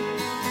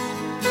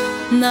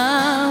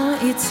 Now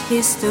it's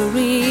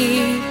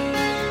history.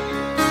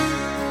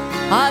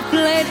 I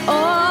played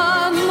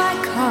all my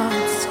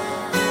cards,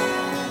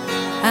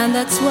 and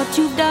that's what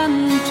you've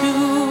done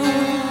too.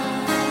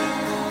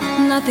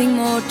 Nothing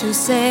more to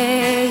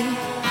say,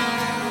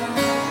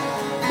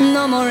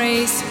 no more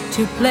race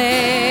to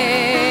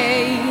play.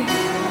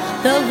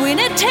 The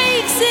winner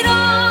takes it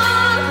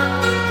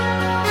all,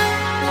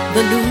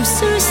 the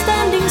loser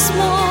standing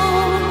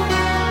small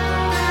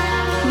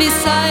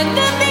beside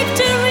the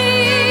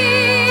victory.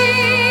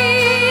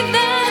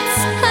 That's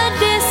her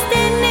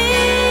destiny.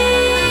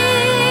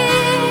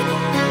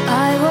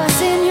 I was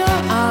in your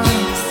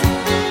arms,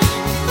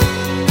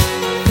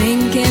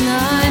 thinking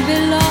I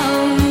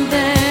belonged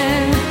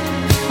there.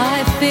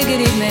 I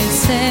figured it made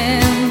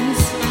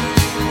sense,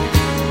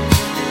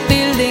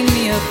 building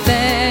me a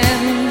fence,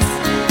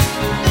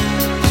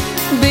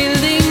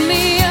 building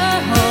me a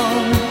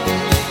home,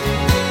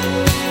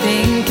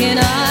 thinking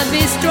I'd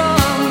be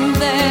strong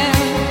there.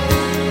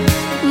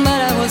 But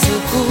I was a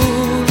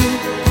fool,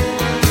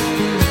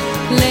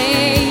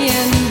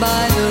 laying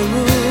by the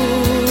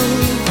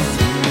rules.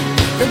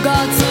 The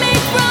gods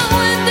make wrong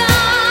with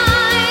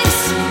eyes,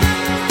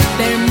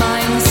 their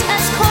minds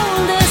as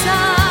cold as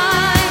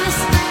ice,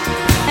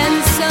 and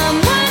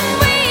someone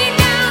way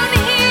down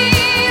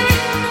here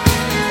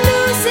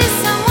loses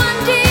someone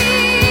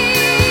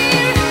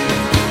dear.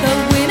 The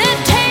winner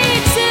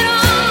takes it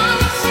all,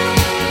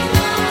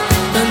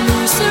 the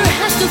loser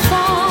has to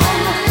fall.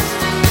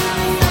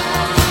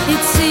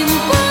 It's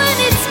simple and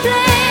it's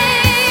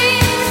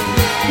plain.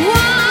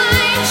 Why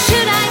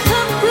should I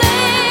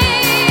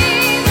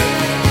complain?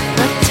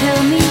 But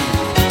tell me,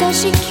 does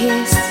she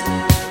kiss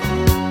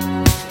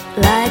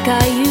like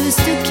I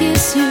used to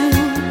kiss you?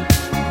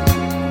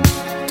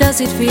 Does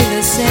it feel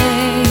the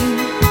same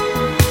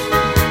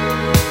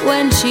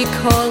when she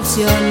calls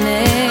your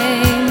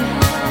name?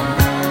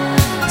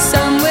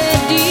 Somewhere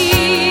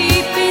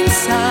deep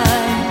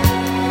inside,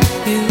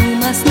 you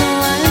must know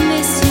I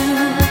miss you.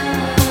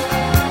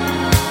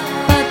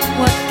 But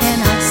what can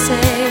I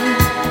say?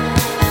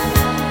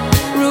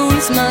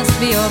 Rules must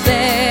be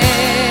obeyed.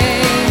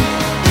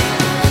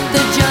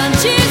 The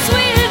judges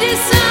will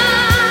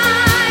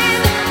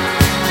decide,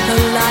 the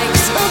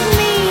likes of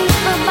me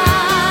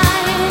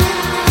abide.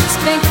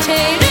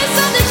 Spectators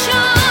of the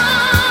show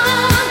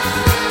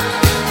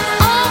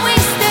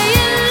always stay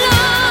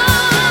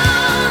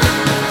alone.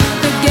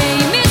 The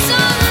game is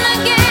on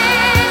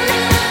again,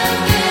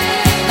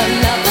 a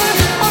lover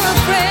or a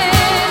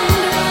friend,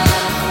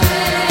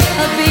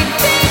 a big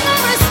thing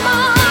or a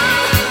small,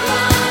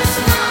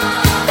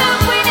 the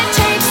winner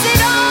takes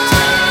it all.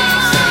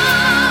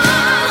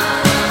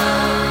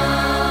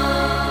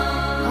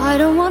 I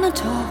don't wanna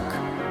talk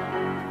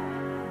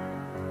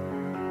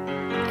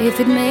if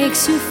it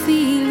makes you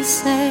feel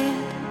sad,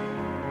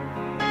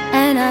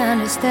 and I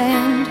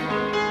understand.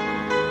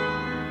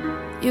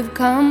 You've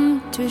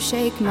come to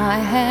shake my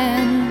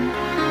hand.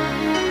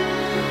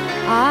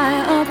 I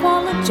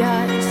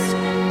apologize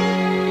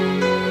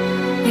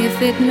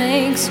if it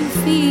makes you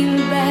feel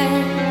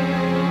bad,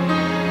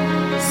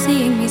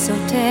 seeing me so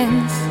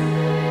tense,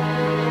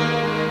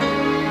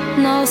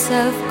 no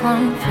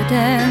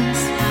self-confidence.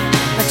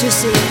 But you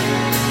see,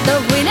 the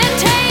winner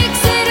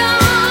takes it all.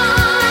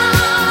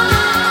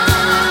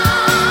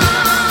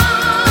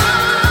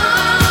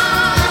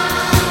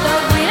 The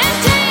winner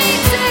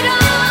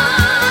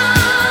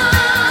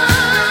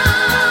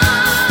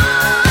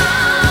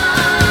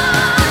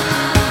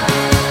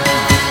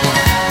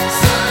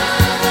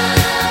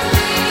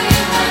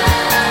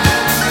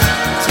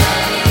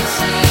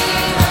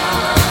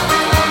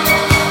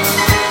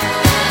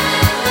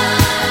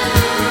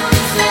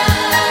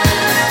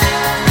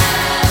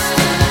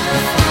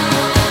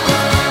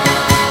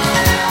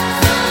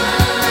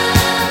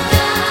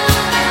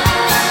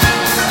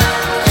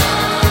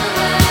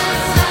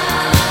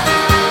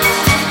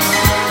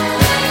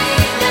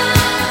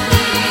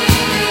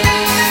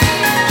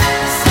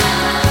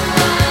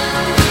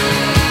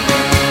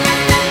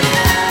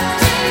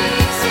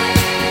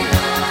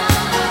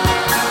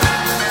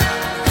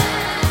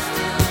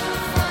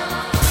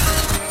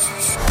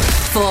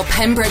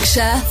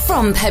Pembrokeshire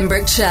from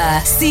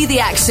Pembrokeshire. See the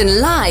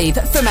action live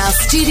from our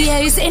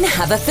studios in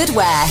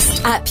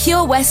Haverfordwest at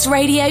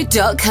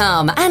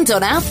purewestradio.com and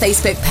on our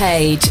Facebook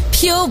page,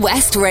 Pure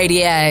West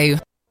Radio.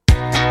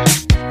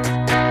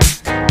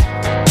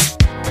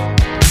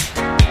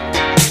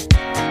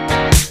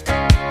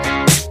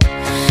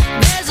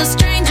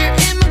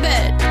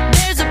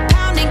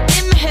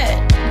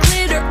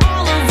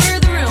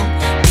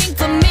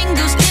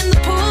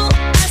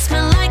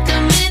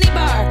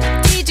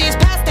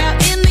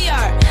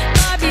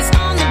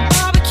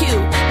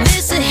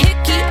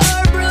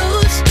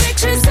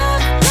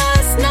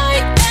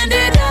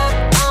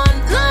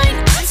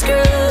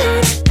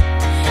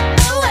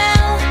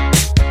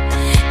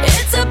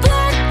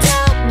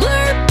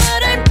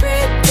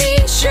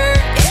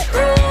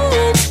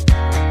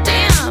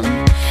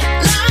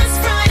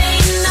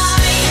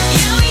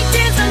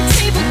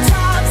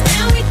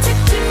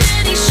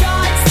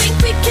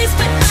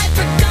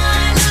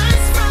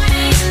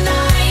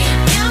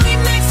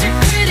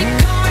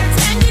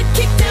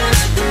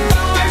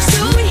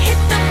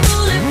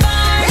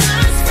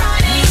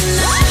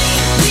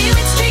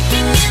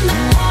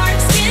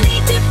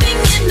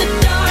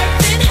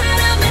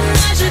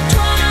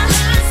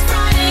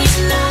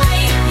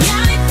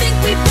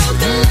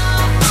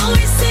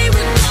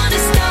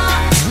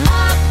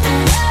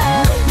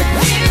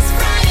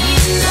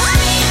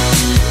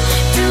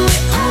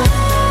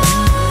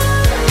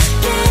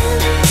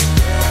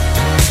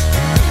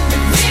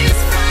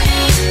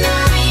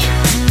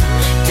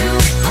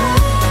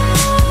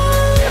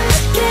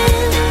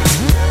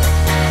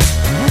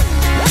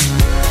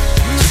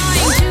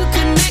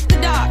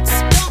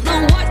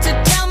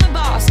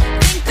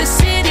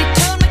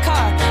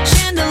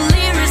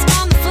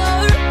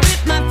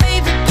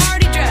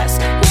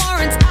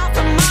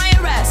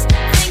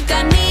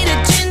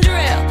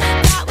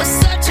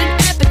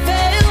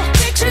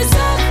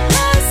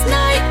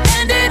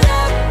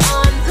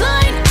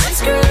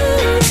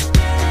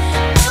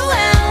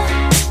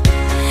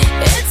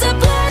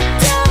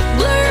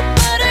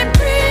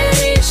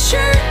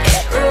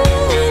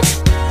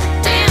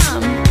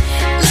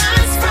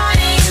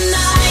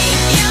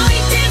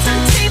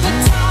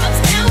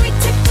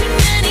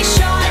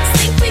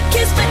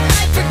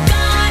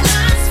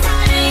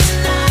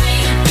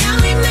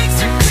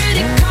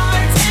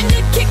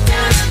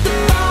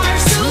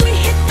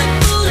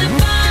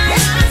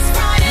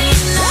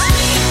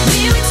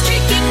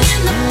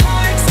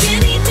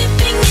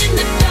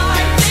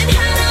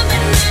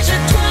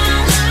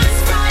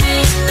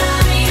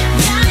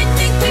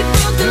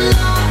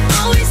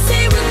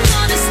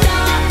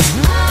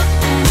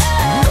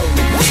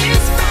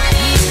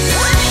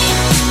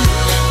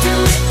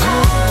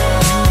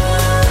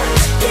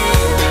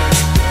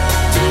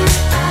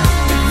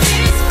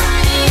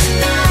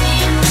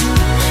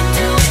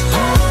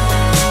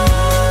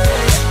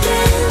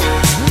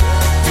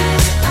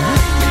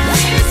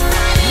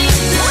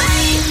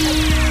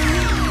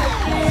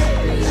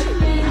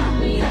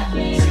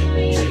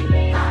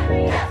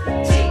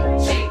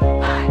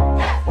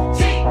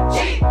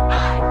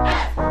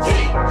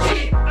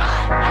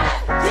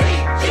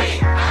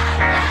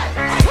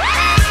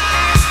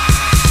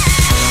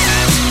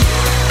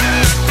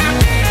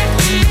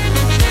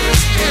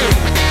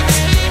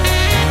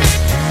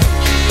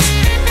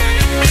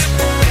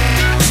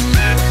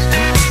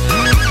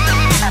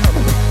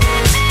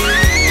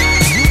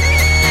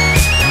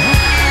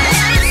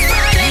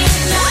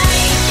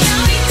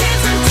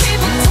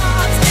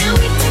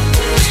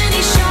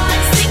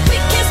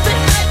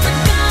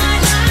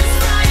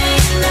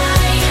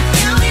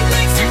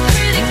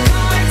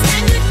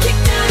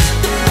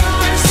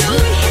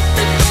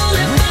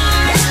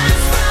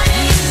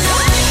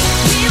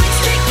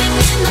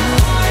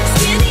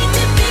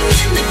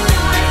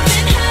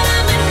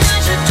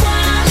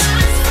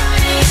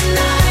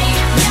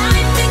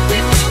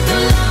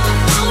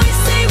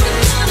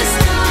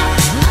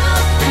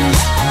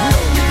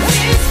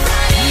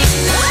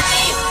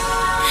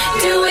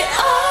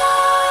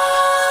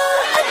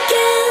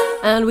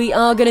 And we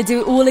are going to do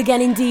it all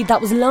again indeed.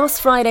 That was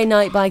Last Friday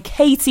Night by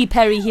Katy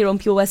Perry here on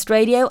Pure West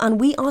Radio. And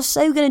we are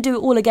so going to do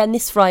it all again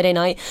this Friday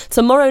night.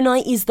 Tomorrow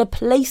night is the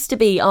place to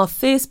be. Our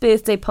first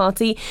birthday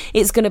party.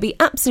 It's going to be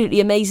absolutely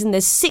amazing.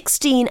 There's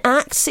 16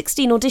 acts,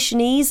 16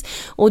 auditionees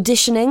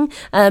auditioning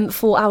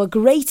for our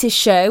greatest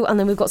show. And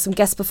then we've got some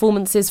guest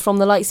performances from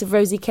the likes of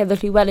Rosie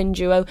Keller-Llewellyn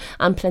Duo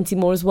and plenty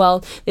more as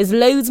well. There's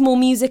loads more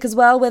music as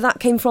well where that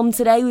came from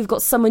today. We've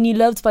got Someone You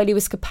Loved by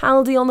Lewis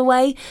Capaldi on the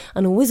way.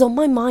 And Always On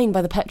My Mind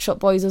by the Pet Shop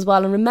Boys as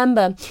well. And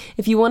remember,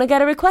 if you want to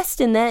get a request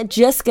in there,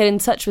 just get in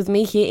touch with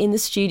me here in the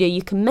studio.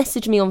 You can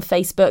message me on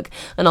Facebook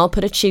and I'll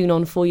put a tune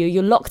on for you.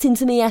 You're locked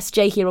into me,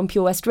 SJ, here on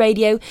Pure West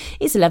Radio.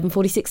 It's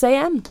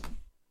 11:46am.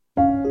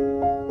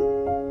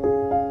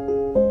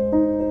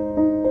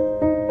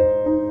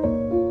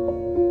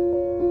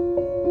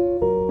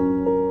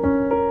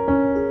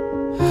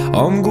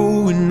 I'm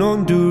going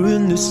on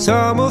during this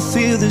time. I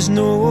feel there's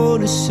no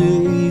one to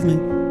save me.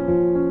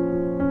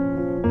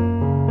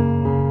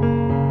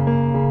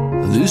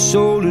 This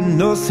all and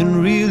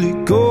nothing really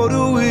got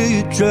away,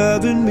 you're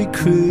driving me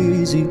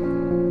crazy.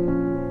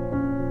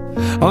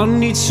 I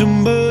need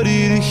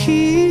somebody to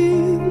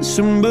hear,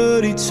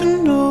 somebody to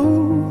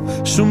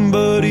know,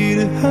 somebody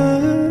to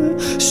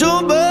have,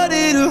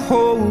 somebody to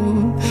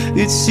hold.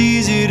 It's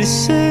easy to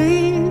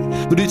say,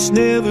 but it's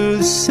never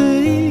the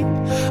same.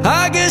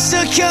 I guess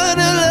I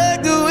kinda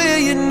like the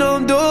way you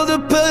numbed all the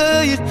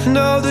pain.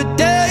 Now the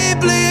day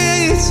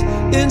bleeds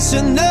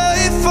into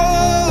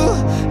nightfall,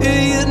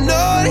 and you're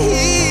not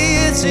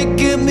here to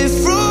get me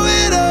through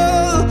it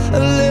all. I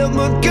let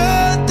my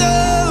guard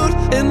down,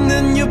 and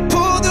then you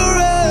pulled the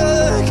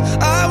rug.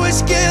 I was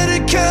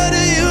getting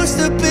kinda used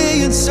to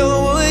being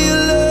someone you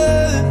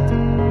loved.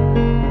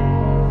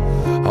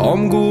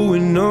 I'm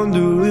going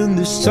under, and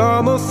this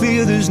time I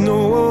feel there's no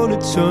one to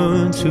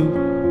turn to.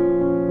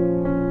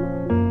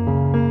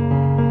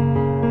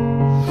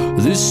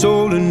 This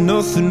all and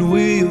nothing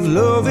way of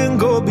loving,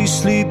 go be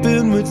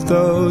sleeping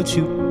without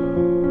you.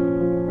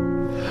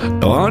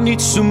 Now I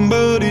need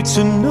somebody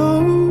to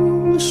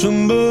know,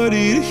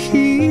 somebody to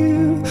hear,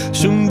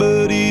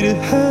 somebody to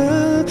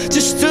have,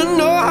 just to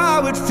know how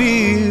it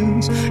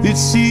feels.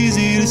 It's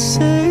easy to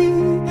say,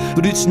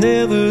 but it's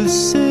never the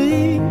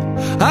same.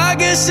 I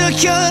guess I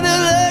kinda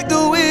like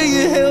the way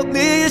you help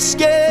me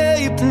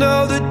escape.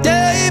 Now the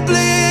day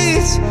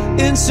bleeds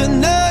into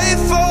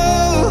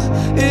nightfall,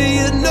 and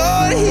you're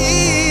not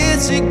here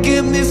to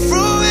get me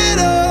through it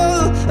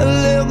all. I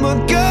let my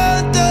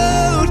guard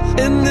down,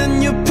 and then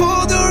you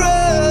pulled the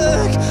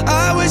rug.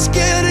 I was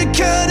getting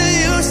kinda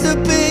used to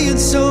being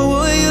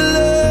someone you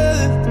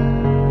loved.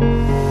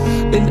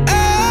 And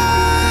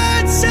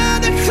I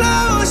tend to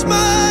close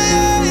my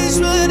eyes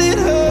when it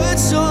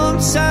hurts.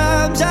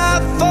 Sometimes I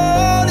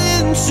fall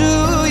into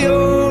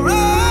your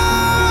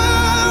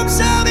arms.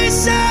 I'll be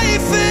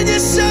safe in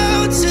your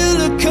soul till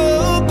I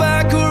come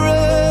back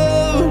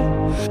around.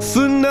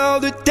 For now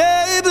the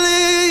day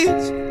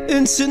bleeds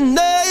into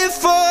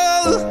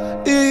nightfall,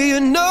 and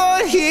you're not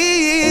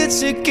here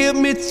to get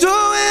me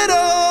through it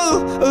all.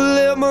 I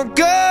let my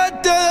guard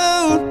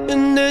down,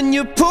 and then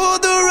you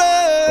pulled the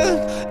rug.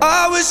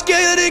 I was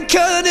getting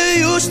kinda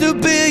used to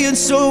being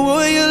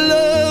someone you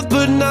love,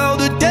 but now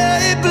the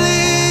day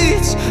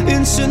bleeds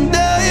into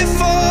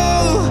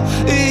nightfall,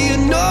 and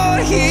you're not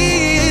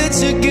here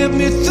to get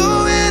me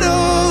through it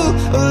all.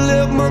 I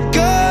let my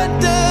guard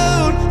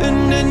down, and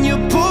then you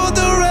pulled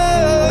the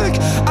rug.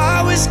 I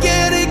was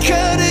getting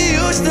kinda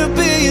used to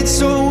being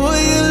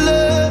someone you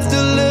loved.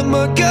 I let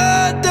my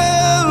guard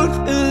down,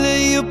 and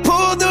then you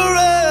pulled the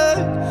rug.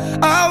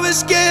 I was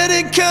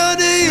getting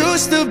kinda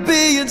used to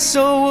being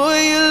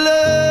someone you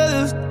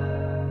loved.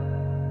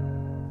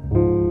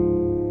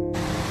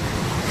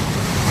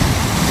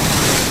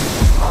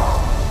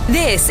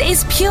 This is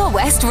Pure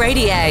West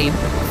Radio.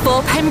 For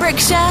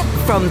Pembrokeshire,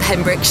 from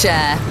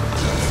Pembrokeshire.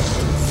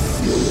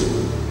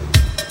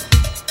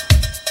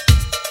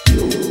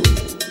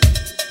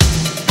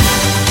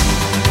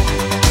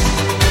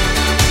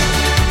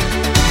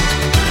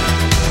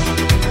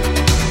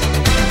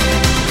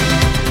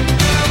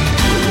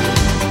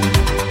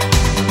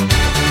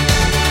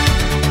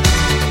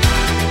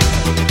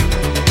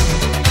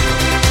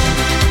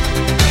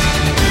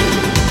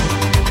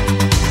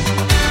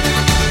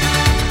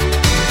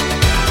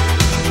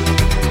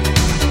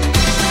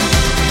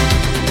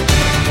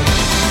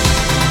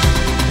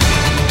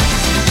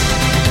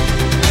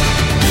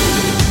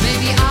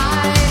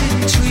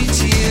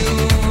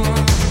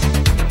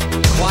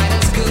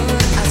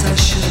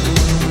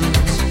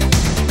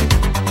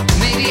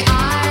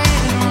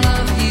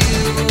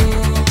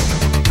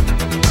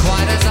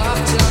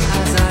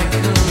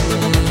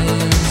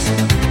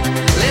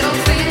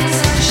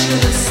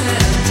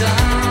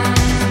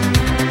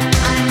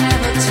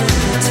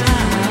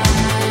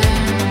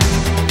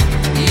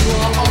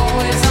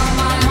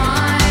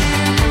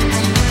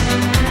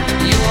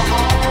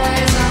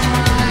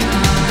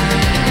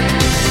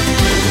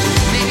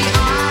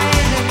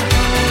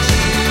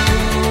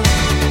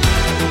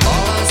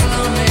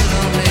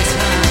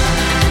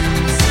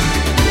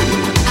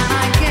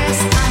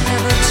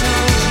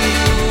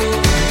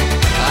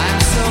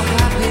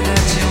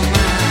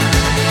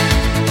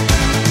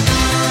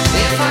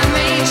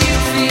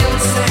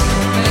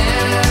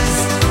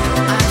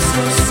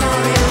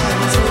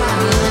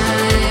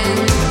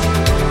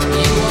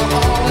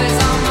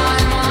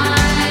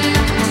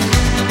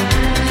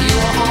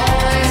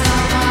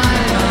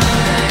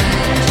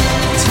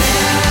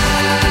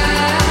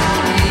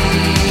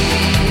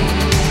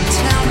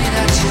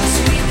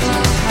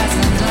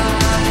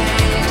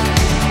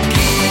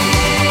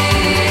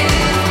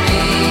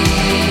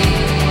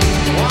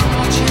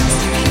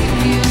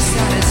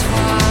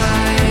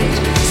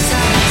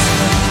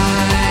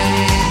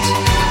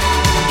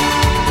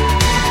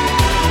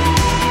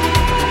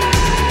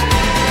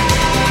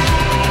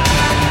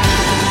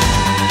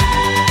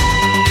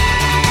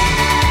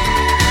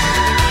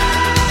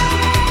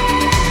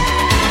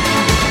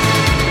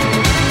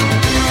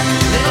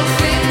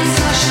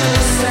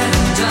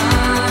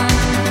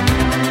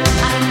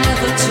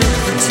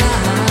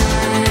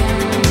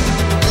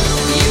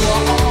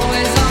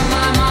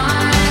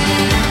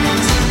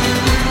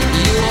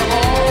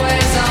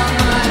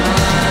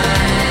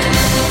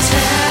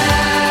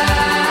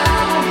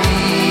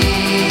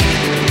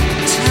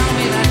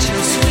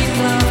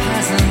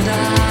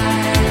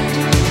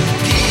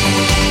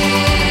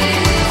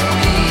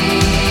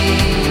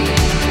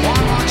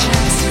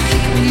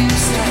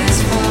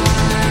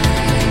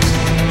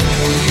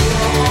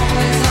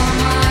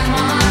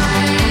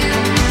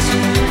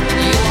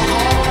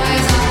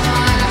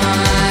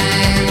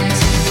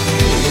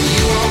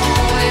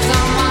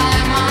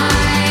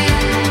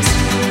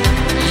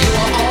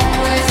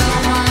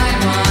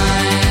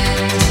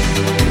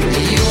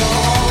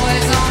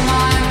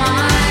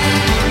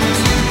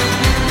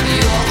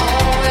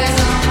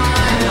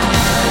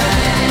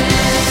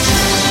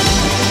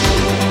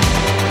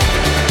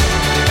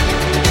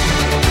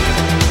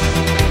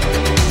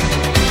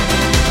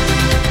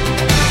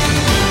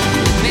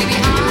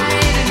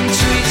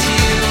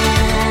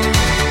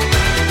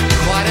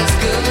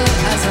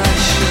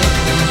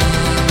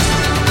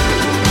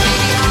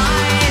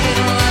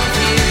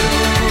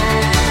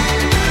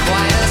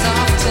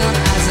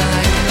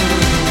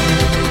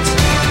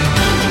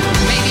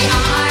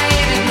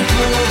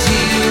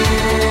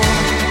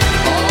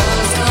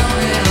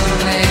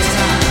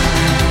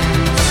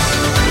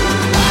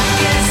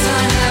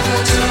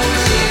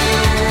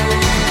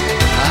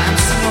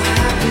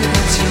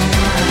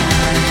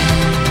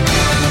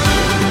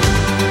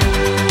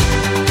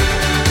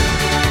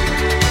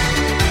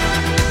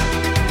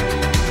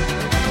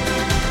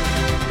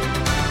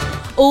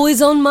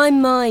 Always On My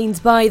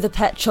Mind by the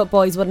Pet Shop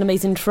Boys. What an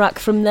amazing track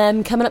from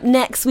them. Coming up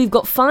next, we've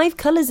got 5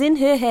 Colours in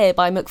Her Hair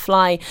by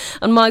McFly.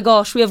 And my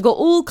gosh, we have got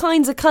all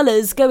kinds of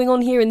colours going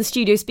on here in the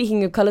studio.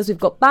 Speaking of colours, we've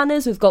got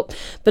banners, we've got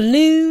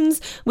balloons,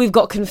 we've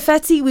got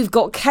confetti, we've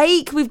got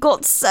cake, we've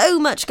got so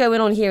much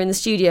going on here in the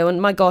studio. And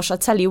my gosh, I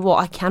tell you what,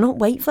 I cannot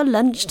wait for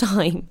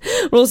lunchtime.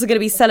 We're also going to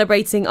be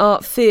celebrating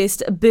our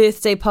first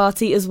birthday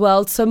party as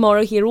well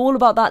tomorrow. Hear all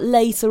about that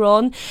later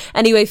on.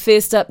 Anyway,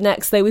 first up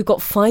next though, we've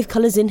got 5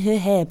 Colours in Her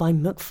Hair by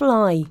McFly.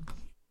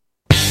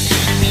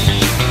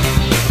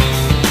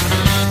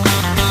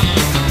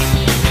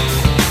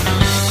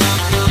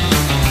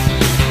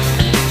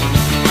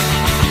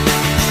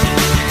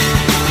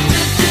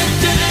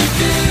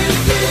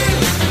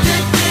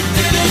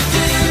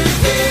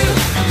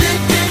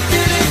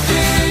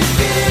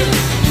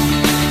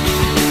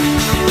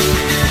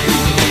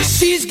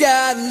 She's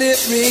got a lip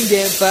ring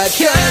and 5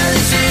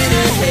 colors in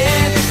her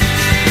hair.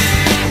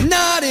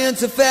 Not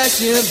into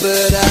fashion,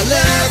 but I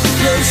love the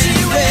clothes she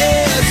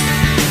wears.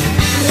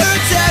 Her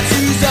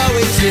tattoos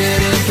always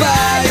hidden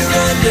by her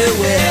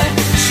underwear.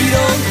 She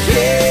don't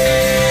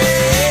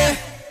care.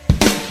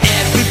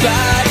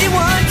 Everybody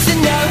wants to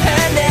know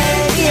her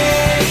name.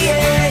 Yeah,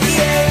 yeah,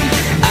 yeah.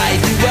 I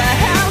do a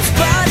house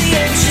party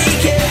and she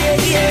came.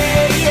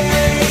 Yeah,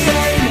 yeah,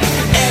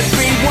 yeah.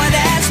 Everyone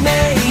asks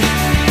me,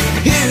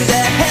 who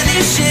the hell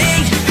is she?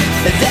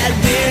 That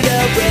weirdo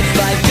with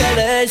 5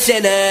 colors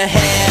in her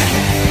hair.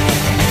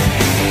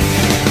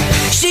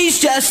 She's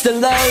just a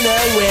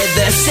loner with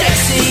a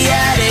sexy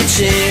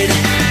attitude,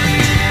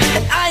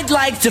 and I'd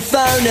like to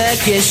phone her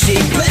cause she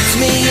puts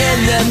me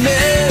in the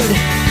mood.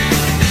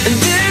 And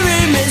the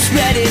room is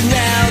ready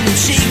now and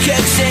she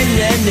cooks in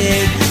the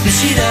nude. But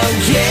she don't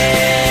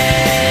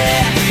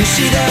care,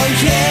 she don't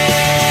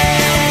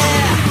care.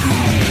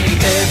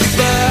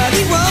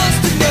 Everybody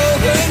wants to know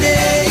her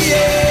name.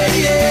 Yeah,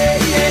 yeah,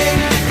 yeah.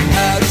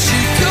 How did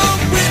she cope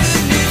with a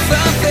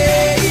newfound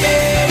fame?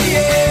 Yeah,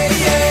 yeah,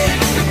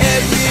 yeah.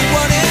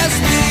 Everyone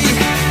asks me,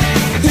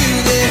 who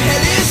the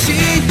hell is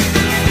she?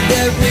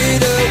 That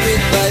widow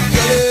with 5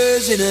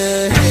 colors in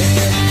her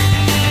hair.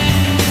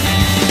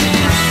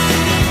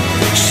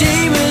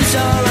 She was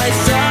all I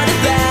thought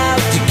about,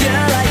 the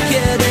girl I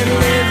couldn't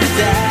live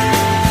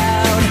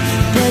without.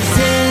 But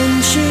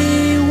then she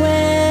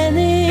went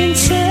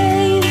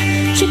insane,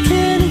 she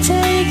couldn't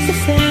take the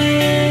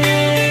fame.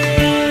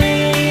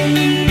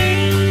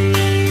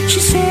 She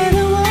said I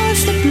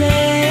was to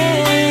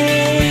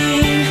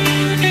blame.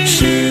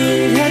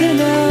 She had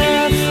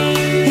enough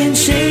and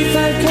she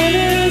 5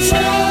 colors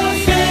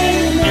off,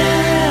 and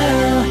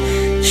now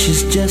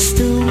she's just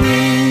a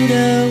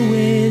widow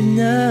with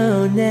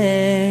no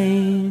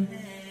name.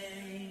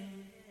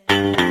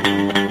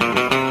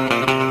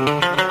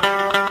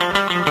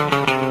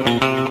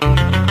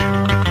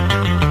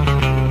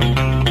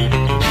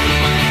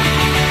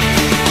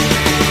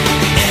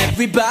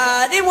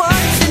 Everybody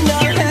wants to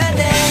know her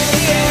name.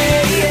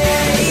 Yeah,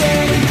 yeah,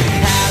 yeah.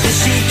 How does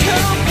she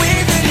cope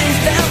with a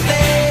newfound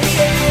fame?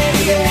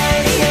 Yeah,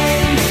 yeah,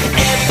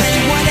 yeah.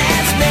 Everyone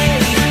asks me,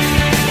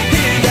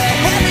 who the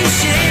hell is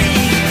she?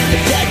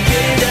 That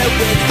widow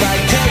with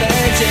 5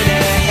 colors in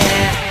her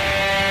hair.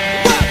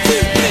 1,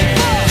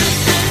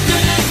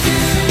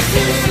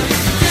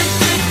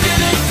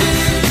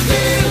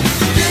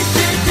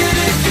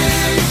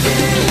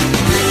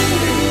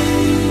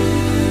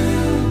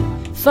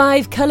 2,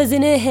 5 Colours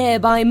in Her Hair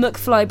by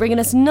McFly, bringing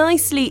us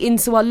nicely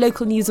into our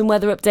local news and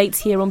weather updates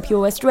here on Pure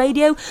West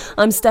Radio.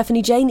 I'm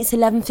Stephanie Jane, it's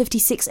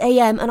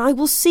 11:56am, and I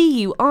will see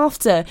you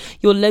after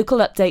your local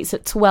updates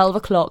at 12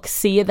 o'clock.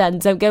 See you then,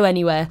 don't go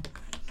anywhere.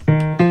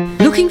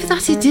 Looking for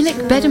that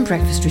idyllic bed and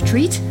breakfast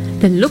retreat?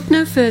 Then look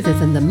no further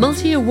than the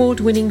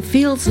multi-award-winning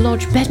Fields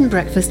Lodge Bed and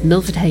Breakfast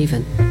Milford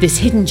Haven. This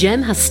hidden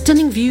gem has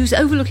stunning views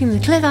overlooking the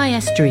Cleddau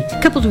Estuary,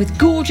 coupled with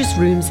gorgeous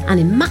rooms and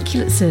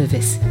immaculate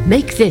service.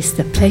 Make this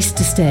the place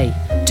to stay.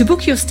 To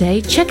book your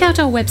stay, check out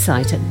our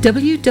website at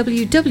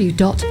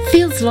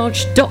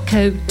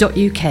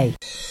www.fieldslodge.co.uk.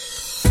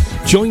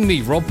 Join me,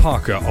 Rob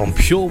Parker, on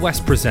Pure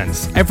West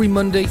Presents every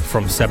Monday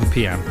from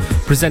 7pm,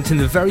 presenting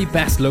the very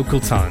best local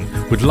talent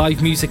with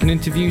live music and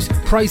interviews,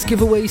 prize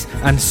giveaways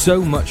and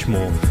so much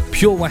more.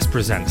 Pure West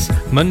Presents,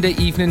 Monday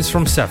evenings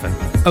from 7,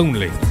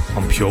 only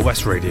on Pure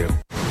West Radio.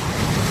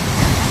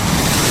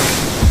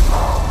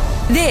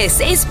 This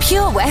is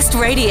Pure West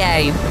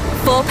Radio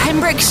for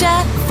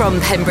Pembrokeshire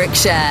from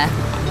Pembrokeshire.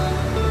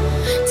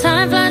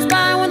 Time flies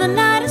by when the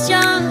night is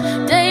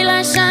young.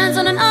 Daylight shines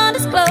on an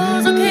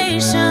undisclosed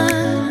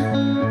location.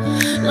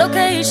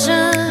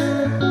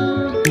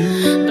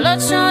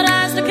 Bloodshot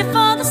eyes looking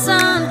for the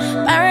sun.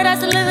 Paradise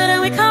delivered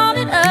and we call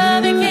it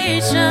a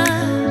vacation.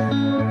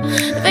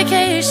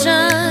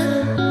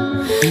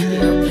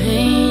 You're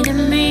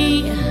painting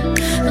me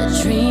a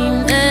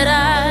dream that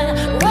I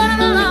wanna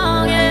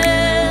belong in.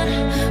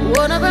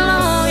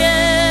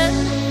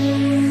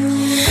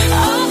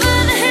 Over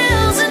the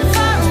hills and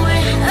far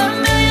away, a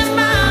million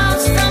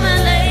miles from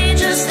LA,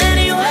 just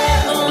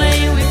anywhere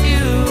away with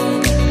you.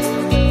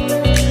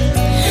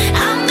 I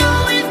know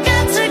we've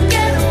got to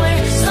get away,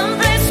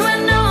 someplace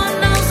where no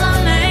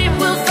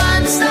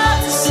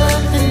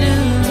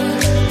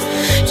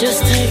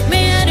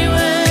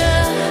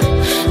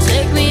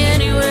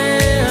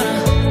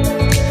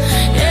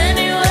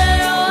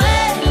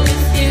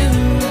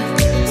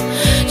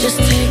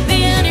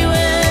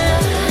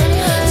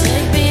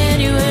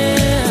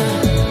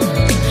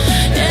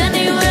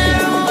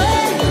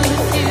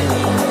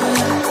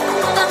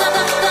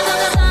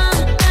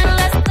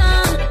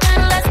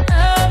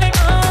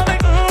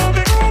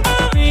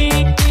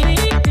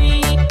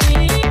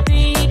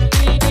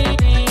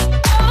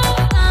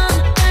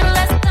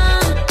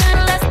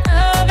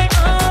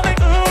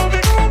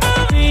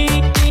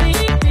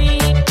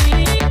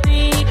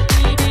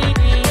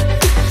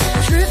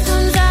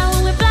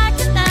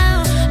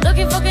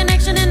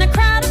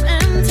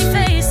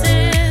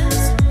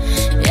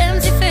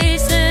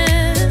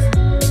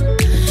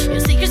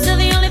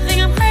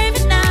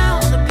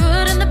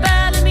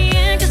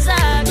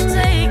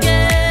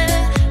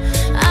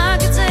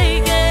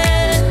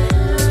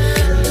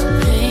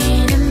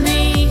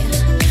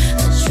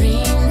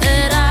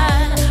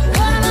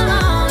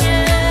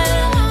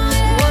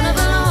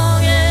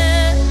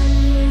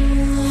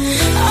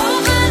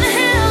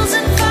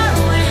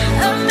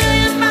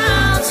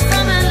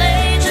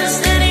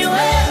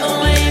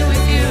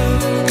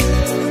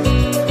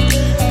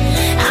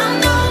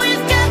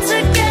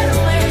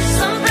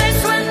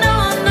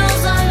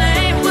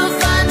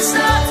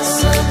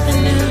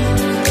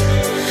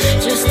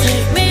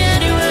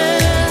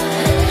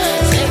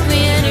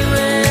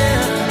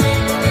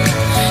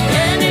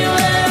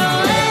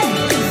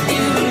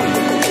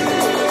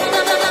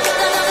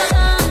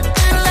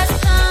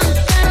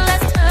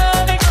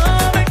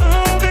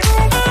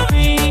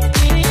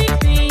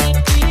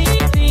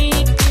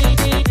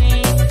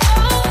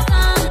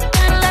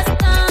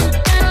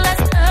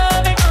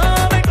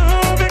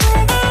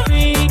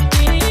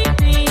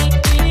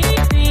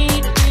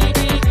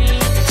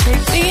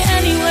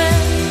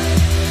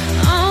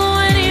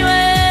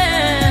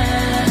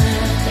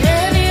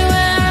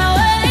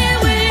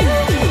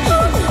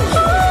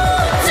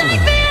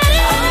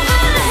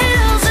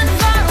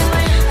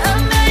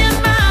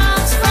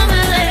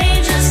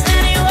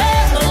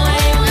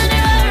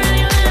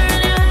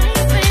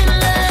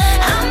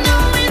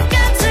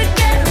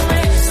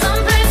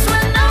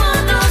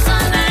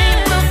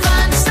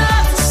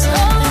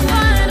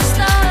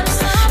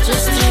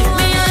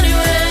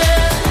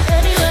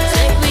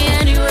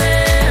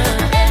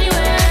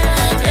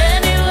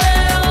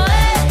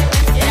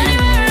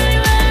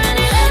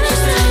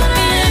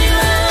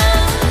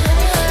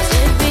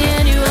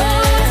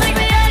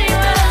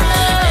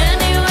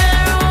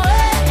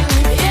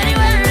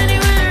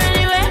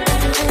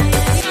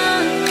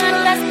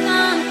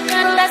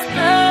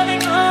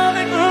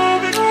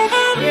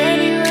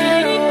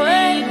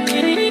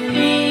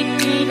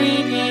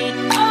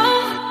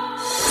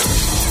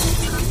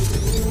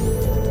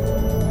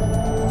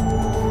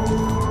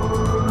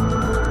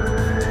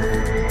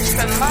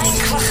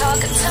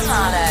Hedgehog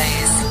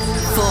Tomatoes.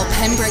 For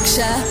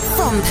Pembrokeshire,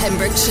 from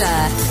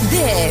Pembrokeshire,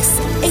 this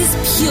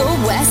is Pure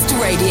West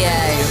Radio.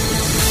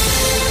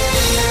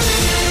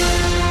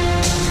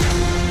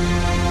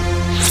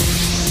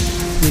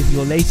 With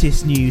your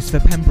latest news for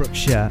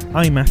Pembrokeshire,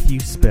 I'm Matthew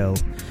Spill.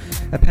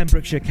 A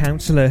Pembrokeshire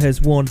councillor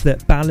has warned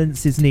that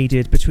balance is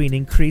needed between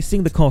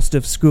increasing the cost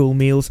of school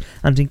meals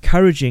and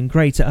encouraging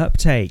greater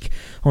uptake.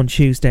 On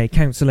Tuesday,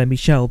 Councillor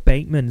Michelle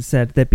Bateman said there'd